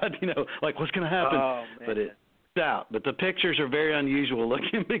mortified, like what's going to happen? But it's out. But the pictures are very unusual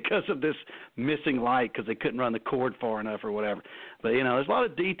looking because of this missing light, because they couldn't run the cord far enough or whatever. But there's a lot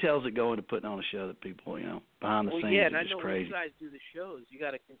of details that go into putting on a show that people, behind the scenes and are just crazy. When you guys do the shows, you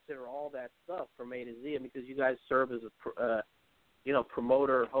got to consider all that stuff from A to Z, because you guys serve as a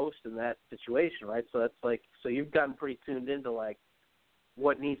promoter, host in that situation, right? So that's so you've gotten pretty tuned into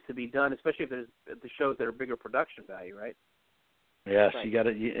what needs to be done, especially if there's the shows that are bigger production value, right? Yes, right. You got to,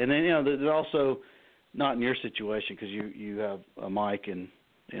 and then there's also not in your situation because you have a mic and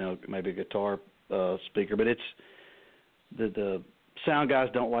maybe a guitar speaker, but it's the sound guys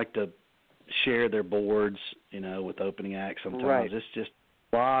don't like to share their boards, with opening acts sometimes. Right. It's just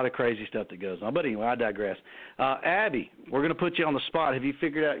a lot of crazy stuff that goes on. But anyway, I digress. Abby, we're going to put you on the spot. Have you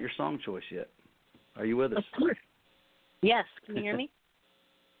figured out your song choice yet? Are you with us? Of course. Yes. Can you hear me?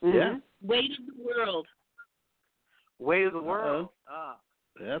 Yeah. Weight of the World. Weight of the World.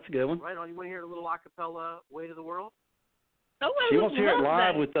 That's a good one. Right on. You want to hear a little acapella Weight of the World? Oh, she wants to hear it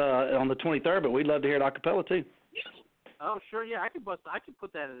live with on the 23rd, but we'd love to hear it acapella too. Oh, sure. Yeah, I could put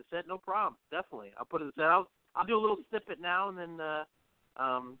that in the set. No problem. Definitely. I'll put it in the set. I'll do a little snippet now, and then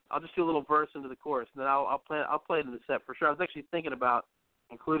I'll just do a little verse into the chorus, and then I'll play it in the set for sure. I was actually thinking about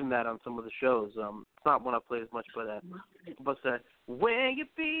including that on some of the shows. It's not one I play as much, but when you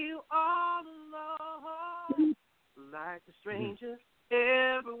feel all alone, like a stranger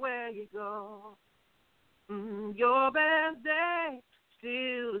everywhere you go, your best day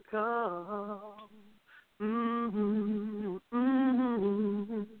still to come.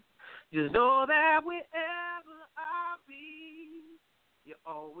 Just know that wherever I be, you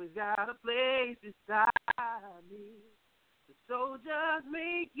always got a place beside me. So just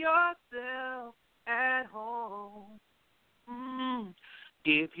make yourself at home.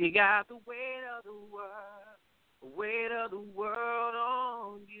 If you got the weight of the world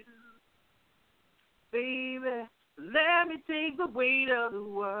on you, baby, let me take the weight of the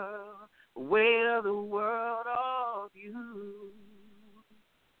world off you.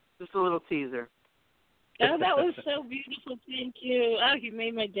 Just a little teaser. Oh, that was so beautiful. Thank you. Oh, you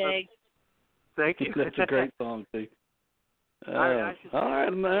made my day. Thank you. That's a great song, too. All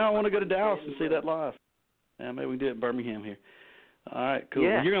right, man. I want to go to Dallas and see that live. Yeah, maybe we can do it in Birmingham here. All right, cool.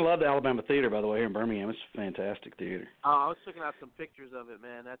 Yeah. You're going to love the Alabama Theater, by the way, here in Birmingham. It's a fantastic theater. I was checking out some pictures of it,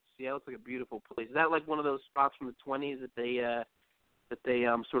 man. It looks like a beautiful place. Is that like one of those spots from the 20s that they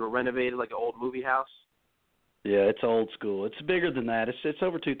sort of renovated, like an old movie house? Yeah, it's old school. It's bigger than that. It's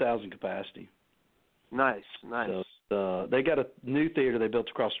over 2,000 capacity. Nice. So they got a new theater they built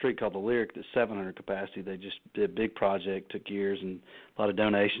across the street called the Lyric that's 700 capacity. They just did a big project, took years and a lot of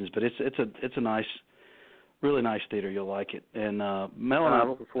donations, but it's a nice, really nice theater. You'll like it. And Mel and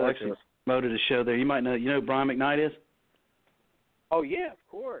I actually promoted a show there. You might know. You know who Brian McKnight is? Oh yeah, of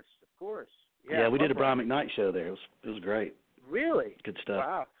course. Yeah, we did a Brian McKnight show there. It was great. Really? Good stuff.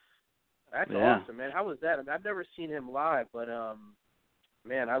 Wow. That's awesome, man. How was that? I mean, I've never seen him live, but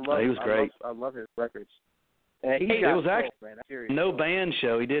man, I love. He was great. I love his records. It was actually no band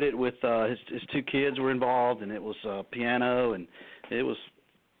show. He did it with his two kids were involved, and it was piano, and it was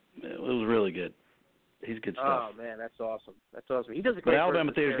really good. He's good stuff. Oh man, that's awesome. He does a great. But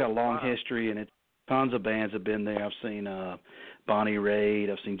Alabama Theater's got a long history, and it's tons of bands have been there. I've seen Bonnie Raitt,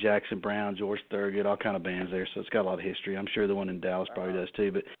 I've seen Jackson Browne, George Thorogood, all kind of bands there. So it's got a lot of history. I'm sure the one in Dallas probably does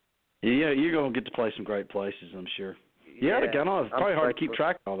too. But yeah, you're gonna get to play some great places, I'm sure. Yeah, it's probably hard to keep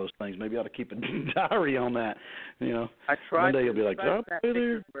track of all those things. Maybe I ought to keep a diary on that. You know, I try. One day you'll be like, oh,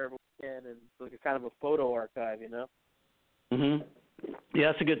 there. Wherever we can, and like a kind of a photo archive, you know. Mhm.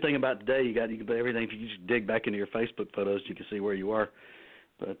 Yeah, that's a good thing about today. You can put everything. If you just dig back into your Facebook photos, you can see where you are.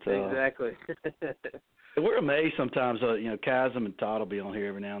 But exactly. We're amazed sometimes. Chasm and Todd will be on here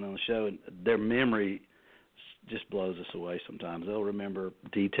every now and then on the show, and their memory just blows us away. Sometimes they'll remember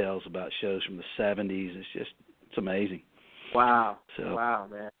details about shows from the '70s. It's amazing. Wow. So, wow,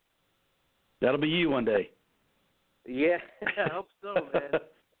 man. That'll be you one day. Yeah, I hope so, man.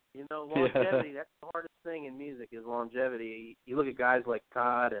 You know, longevity, that's the hardest thing in music is longevity. You look at guys like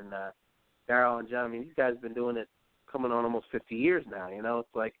Todd and Daryl and John. I mean, these guys have been doing it coming on almost 50 years now, you know.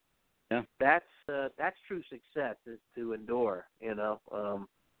 It's like that's true success is to endure, you know.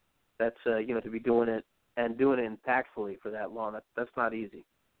 That's, to be doing it and doing it impactfully for that long. That's not easy.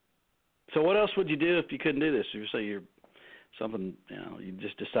 So what else would you do if you couldn't do this? If you say you're something, you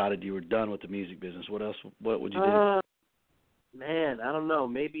just decided you were done with the music business. What would you do? Man, I don't know.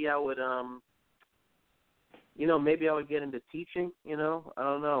 Maybe I would, maybe I would get into teaching. You know, I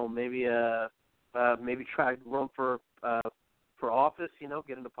don't know. Maybe try to run for office. You know,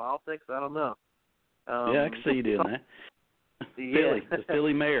 get into politics. I don't know. Yeah, I can see you doing that. Yeah. The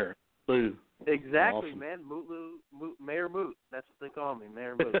Philly mayor, Lou. Exactly, awesome. Man. Mayor Moot. That's what they call me,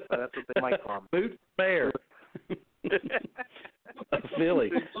 Mayor Moot. That's what they might call me. Moot Mayor.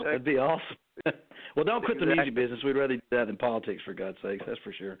 Philly. That'd be awesome. Well, don't quit the music business. We'd rather do that than politics, for God's sakes. That's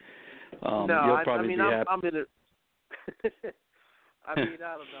for sure. You'll probably be happy. I'm in it. I don't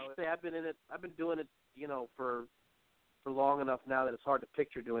know. I've been in it. I've been doing it, for long enough now that it's hard to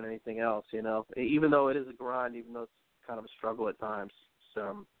picture doing anything else. You know, even though it is a grind, even though it's kind of a struggle at times.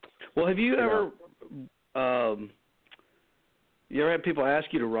 So. Well, have you ever had people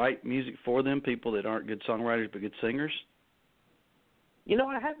ask you to write music for them? People that aren't good songwriters but good singers.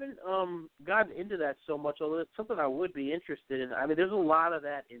 I haven't gotten into that so much, although it's something I would be interested in. I mean, there's a lot of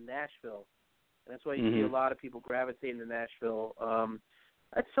that in Nashville, and that's why you see a lot of people gravitating to Nashville.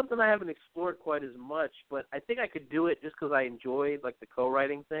 That's something I haven't explored quite as much, but I think I could do it just because I enjoy, like, the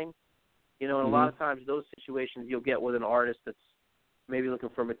co-writing thing. And a lot of times those situations you'll get with an artist that's maybe looking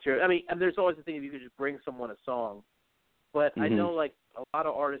for material. I mean, and there's always the thing if you could just bring someone a song. But I know, like, a lot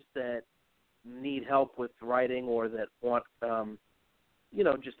of artists that need help with writing or that want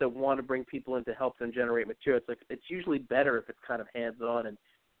just that want to bring people in to help them generate material. It's usually better if it's kind of hands-on and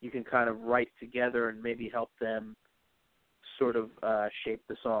you can kind of write together and maybe help them sort of shape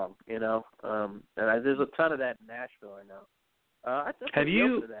the song, And there's a ton of that in Nashville, I know.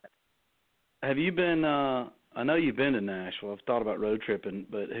 Have you been? I know you've been to Nashville. I've thought about road tripping,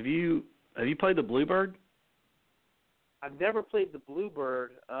 but have you played the Bluebird? I've never played the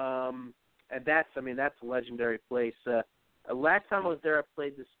Bluebird, and that's a legendary place. Last time I was there, I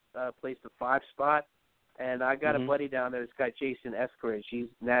played this place, the 5 Spot, and I got a buddy down there, this guy Jason Eskridge. He's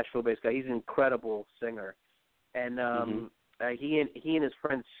a Nashville-based guy. He's an incredible singer, and he and his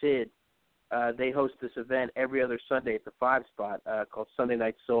friend Sid, they host this event every other Sunday at the 5 Spot called Sunday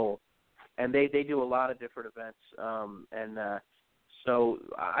Night Soul, and they do a lot of different events. So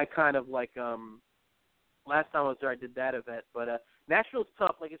I kind of like last time I was there, I did that event. But Nashville's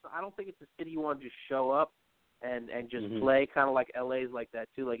tough. I don't think it's a city you want to just show up and just play. Kind of like LA's like that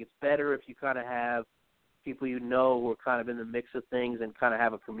too. It's better if you kind of have people who are kind of in the mix of things and kind of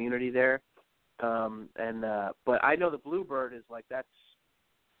have a community there. But I know the Bluebird is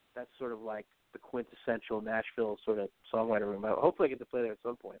that's sort of like the quintessential Nashville sort of songwriter room. Hopefully I get to play there at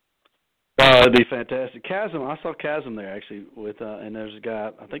some point. Oh, it'd be fantastic. Chasm, I saw Chasm there actually with, and there's a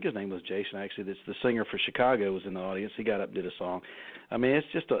guy, I think his name was Jason actually, that's the singer for Chicago, was in the audience. He got up and did a song. I mean, it's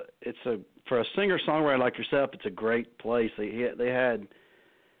just for a singer-songwriter like yourself, it's a great place. They had,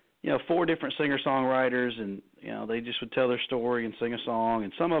 4 different singer-songwriters, and, they just would tell their story and sing a song,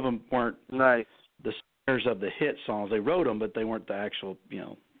 and some of them weren't the singers of the hit songs. They wrote them, but they weren't the actual,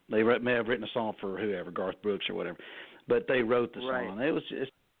 they may have written a song for whoever, Garth Brooks or whatever, but they wrote the song. It was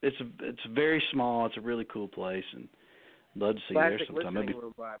just, it's very small. It's a really cool place, and I'd love to see you there sometime.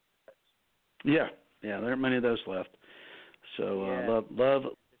 Room vibe. Yeah, there aren't many of those left. So love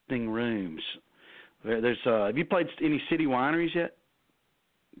listening rooms. There's have you played any city wineries yet?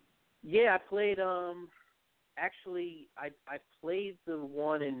 Yeah, I played. Actually, I played the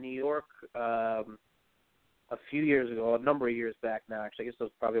one in New York a few years ago, a number of years back now. Actually, I guess it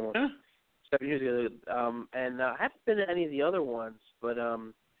was probably 7 years ago. And I haven't been to any of the other ones, but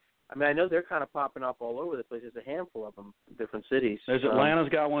I know they're kind of popping up all over the place. There's a handful of them in different cities. There's Atlanta's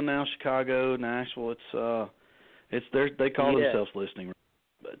got one now, Chicago, Nashville. They call themselves listening rooms,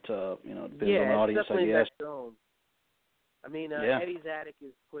 but it depends on the audience, I guess. Eddie's Attic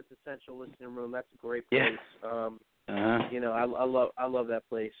is quintessential listening room. That's a great place. I love that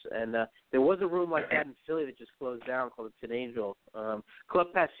place. And there was a room like that in Philly that just closed down called the Tin Angel. Club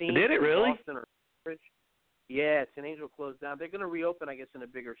Passim. Did it really? Boston or Cambridge. Yeah, Tin Angel closed down. They're going to reopen, I guess, in a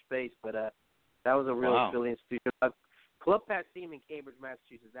bigger space, but that was a real Philly institution. Club Passim in Cambridge,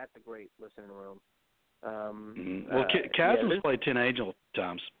 Massachusetts, that's a great listening room. Well, Chasm's played Tin Angel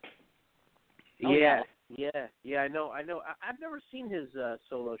times. Yeah, I know. I've never seen his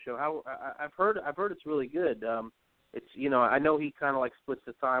solo show. I've heard it's really good. It's I know he kind of splits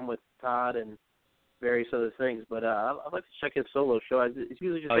the time with Todd and various other things, but I'd like to check his solo show. It's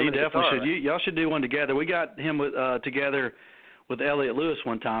usually just you definitely should. Y'all should do one together. We got him together with Elliot Lewis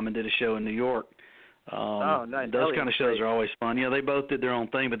one time and did a show in New York. Nice. Those kind of shows are always fun. They both did their own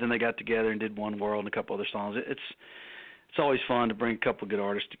thing, but then they got together and did One World and a couple other songs. It's always fun to bring a couple of good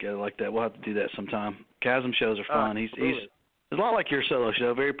artists together like that. We'll have to do that sometime. Chasm shows are fun. He's a lot like your solo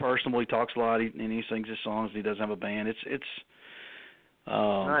show. Very personable. He talks a lot, and he sings his songs. He doesn't have a band. It's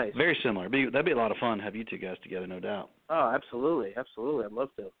nice. Very similar. That'd be a lot of fun to have you two guys together, no doubt. Oh, absolutely. I'd love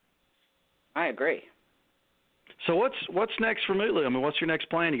to. I agree. So what's next for Mutlu? What's your next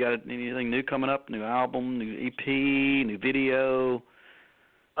plan? You got anything new coming up? New album, new EP, new video?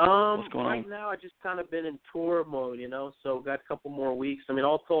 What's going on? Right now, I just kind of been in tour mode, so got a couple more weeks.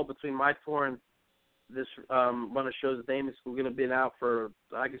 All told, between my tour and this run of shows at Amos, we're going to be out for,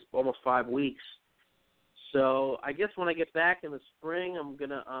 I guess, almost 5 weeks. So I guess when I get back in the spring, I'm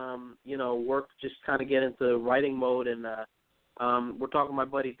going to, work, just kind of get into writing mode. And we're talking to my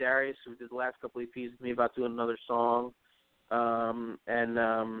buddy Darius, who did the last couple of EPs with me, about doing another song.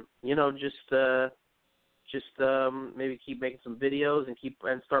 Maybe keep making some videos and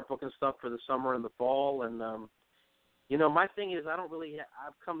start booking stuff for the summer and the fall. And, my thing is I've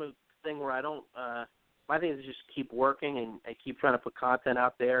come to a thing where I don't, my thing is just keep working and keep trying to put content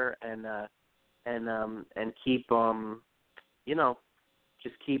out there and keep,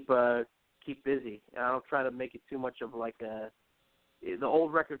 just keep busy. I don't try to make it too much of the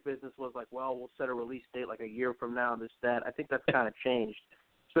old record business was we'll set a release date a year from now, this, that. I think that's kind of changed,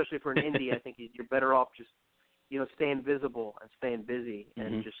 especially for an indie. I think you're better off just, staying visible and staying busy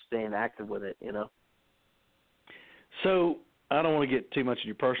and just staying active with it, So I don't want to get too much in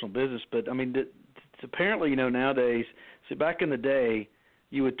your personal business, but apparently, nowadays, back in the day,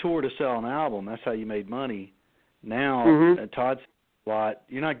 you would tour to sell an album. That's how you made money. Now, Todd's a lot.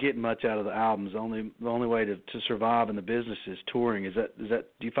 You're not getting much out of the albums. The only way to survive in the business is touring. Is that?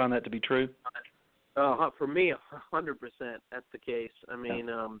 Do you find that to be true? For me, 100%. That's the case. I mean,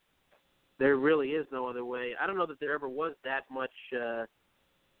 there really is no other way. I don't know that there ever was that much to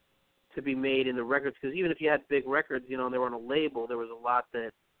be made in the records, because even if you had big records, you know, and they were on a label, there was a lot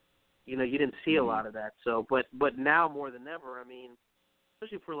that, you know, you didn't see a lot of that. So, but now more than ever, I mean,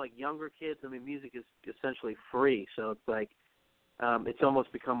 especially for like younger kids, I mean, music is essentially free. So it's like, it's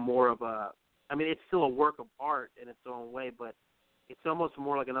almost become more of I mean, it's still a work of art in its own way, but it's almost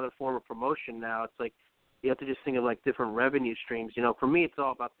more like another form of promotion now. It's like you have to just think of like different revenue streams. You know, for me, it's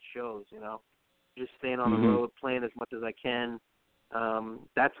all about the shows. You know, just staying on the road, playing as much as I can.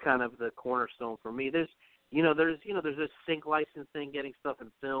 That's kind of the cornerstone for me. There's this sync licensing, getting stuff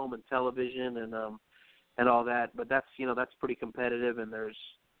in film and television and all that. But that's pretty competitive. And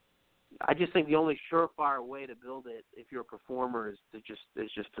I just think the only surefire way to build it, if you're a performer, is just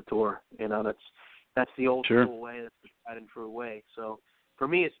to tour. You know, that's the old school way. That's the tried and true way. So for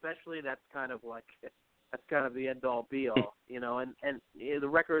me, especially, that's kind of the end all be all. You know, and the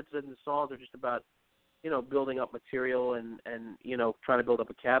records and the songs are just about, you know, building up material and you know, trying to build up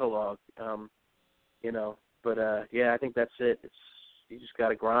a catalog. You know, but I think that's it. You just got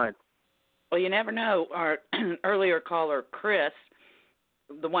to grind. Well, you never know. Our earlier caller, Chris,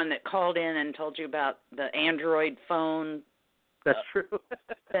 the one that called in and told you about the Android phone. That's true.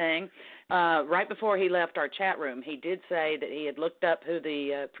 thing. Right before he left our chat room, he did say that he had looked up who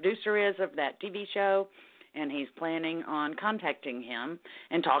the producer is of that TV show, and he's planning on contacting him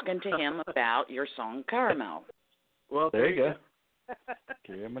and talking to him about your song Caramel. Well, there you go.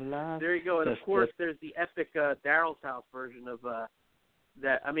 There you go. And, of course, there's the epic Daryl's House version of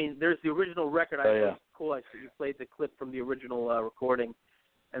that. I mean, there's the original record. I thought it was cool. You played the clip from the original recording.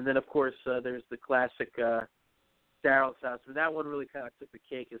 And then, of course, there's the classic Daryl's House. But that one really kind of took the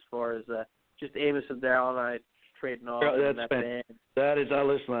cake as far as just Amos and Daryl and I trading off in that band. That is, I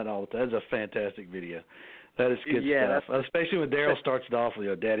listen to that all the time. That's a fantastic video. That is good stuff. Especially when Daryl starts it off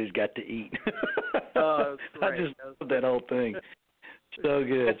with, Daddy's got to eat. Oh, I just love that whole thing. So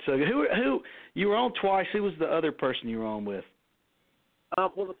good. So who you were on twice? Who was the other person you were on with?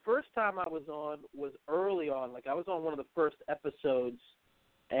 Well, the first time I was on was early on. Like, I was on one of the first episodes,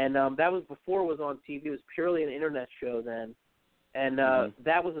 and that was before it was on TV. It was purely an internet show then. And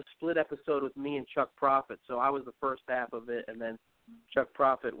that was a split episode with me and Chuck Prophet. So I was the first half of it, and then Chuck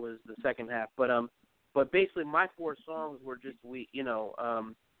Prophet was the second half. But basically my 4 songs were just we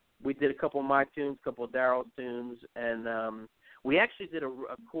did a couple of my tunes, a couple of Daryl's tunes, and we actually did a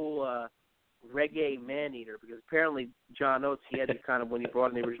cool reggae man-eater, because apparently John Oates, he had to kind of, when he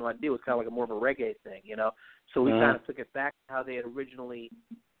brought in the original idea, it was kind of like more of a reggae thing, you know. So we kind of took it back to how they had originally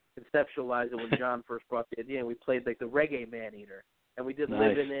conceptualized it when John first brought the idea, and we played like the reggae man-eater. And we did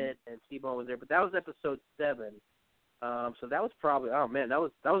Livin It, and T-Bone was there. But that was episode 7. So that was probably, that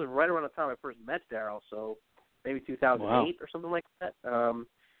was right around the time I first met Daryl, so maybe 2008 or something like that.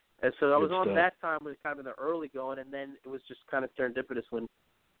 And so I was on that time, was kind of in the early going, and then it was just kind of serendipitous when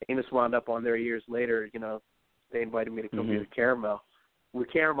Amos wound up on there years later. You know, they invited me to come to Caramel. We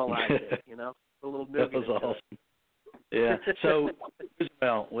caramelized it, you know, a little nougat. That was awesome. Yeah. So,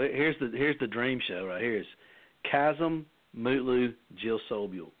 here's the dream show right here. Is Chasm, Mutlu, Jill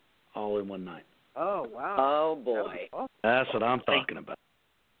Sobule, all in one night. Oh wow! Oh boy! Awesome. That's what I'm talking about.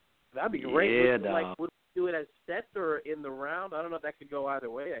 That'd be great. Yeah, would we do it as sets or in the round? I don't know if that could go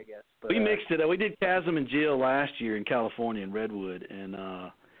either way, I guess. But, we mixed it up. We did Chasm and Jill last year in California in Redwood, and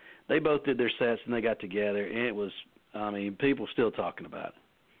they both did their sets and they got together, and it was, people still talking about it.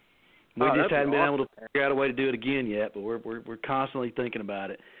 We just hadn't been able to figure out a way to do it again yet, but we're constantly thinking about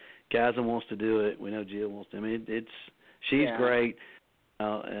it. Chasm wants to do it. We know Jill wants to. She's great.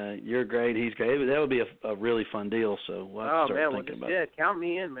 You're great. He's great. That would be a really fun deal. So we'll have to start thinking about it. Yeah, count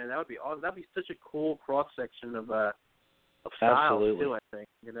me in, man. That would be awesome. That'd be such a cool cross section of styles too. I think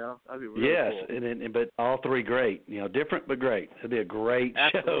that'd be really cool. But all 3 great. Different but great. It'd be a great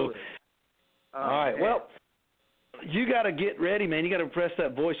show. All right. Man. Well, you got to get ready, man. You got to press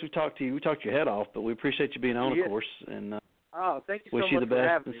that voice. We talked to you. We talked your head off, but we appreciate you being on, of course. And thank you so much for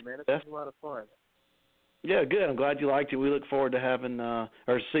having me, man. It's been a lot of fun. Yeah, good. I'm glad you liked it. We look forward to having or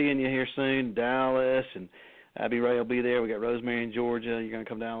seeing you here soon. Dallas and Abby Ray will be there. We got Rosemary in Georgia. You're going to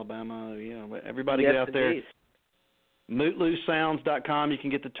come to Alabama. Everybody get out there. MutluSounds.com. You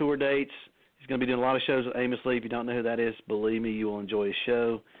can get the tour dates. He's going to be doing a lot of shows with Amos Lee. If you don't know who that is, believe me, you will enjoy his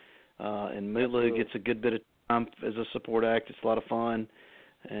show. And Mutlu gets a good bit of time as a support act. It's a lot of fun,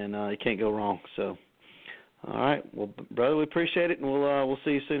 and you can't go wrong. So All right. Well, brother, we appreciate it, and we'll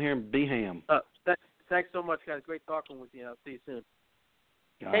see you soon here in Beham. Thanks so much, guys. Great talking with you. I'll see you soon.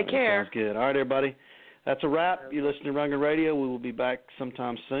 Take care. Sounds good. All right, everybody. That's a wrap. You listen to Rundgren Radio. We will be back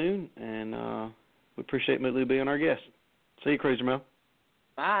sometime soon, and we appreciate Mutlu being our guest. See you, Cruiser Mel.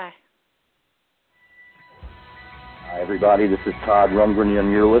 Bye. Hi, everybody. This is Todd Rundgren,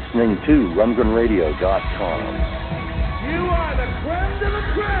 and you're listening to RundgrenRadio.com. You are the creme de la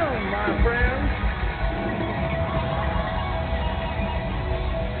creme, my friend.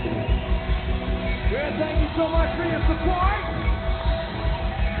 Well, thank you so much for your support.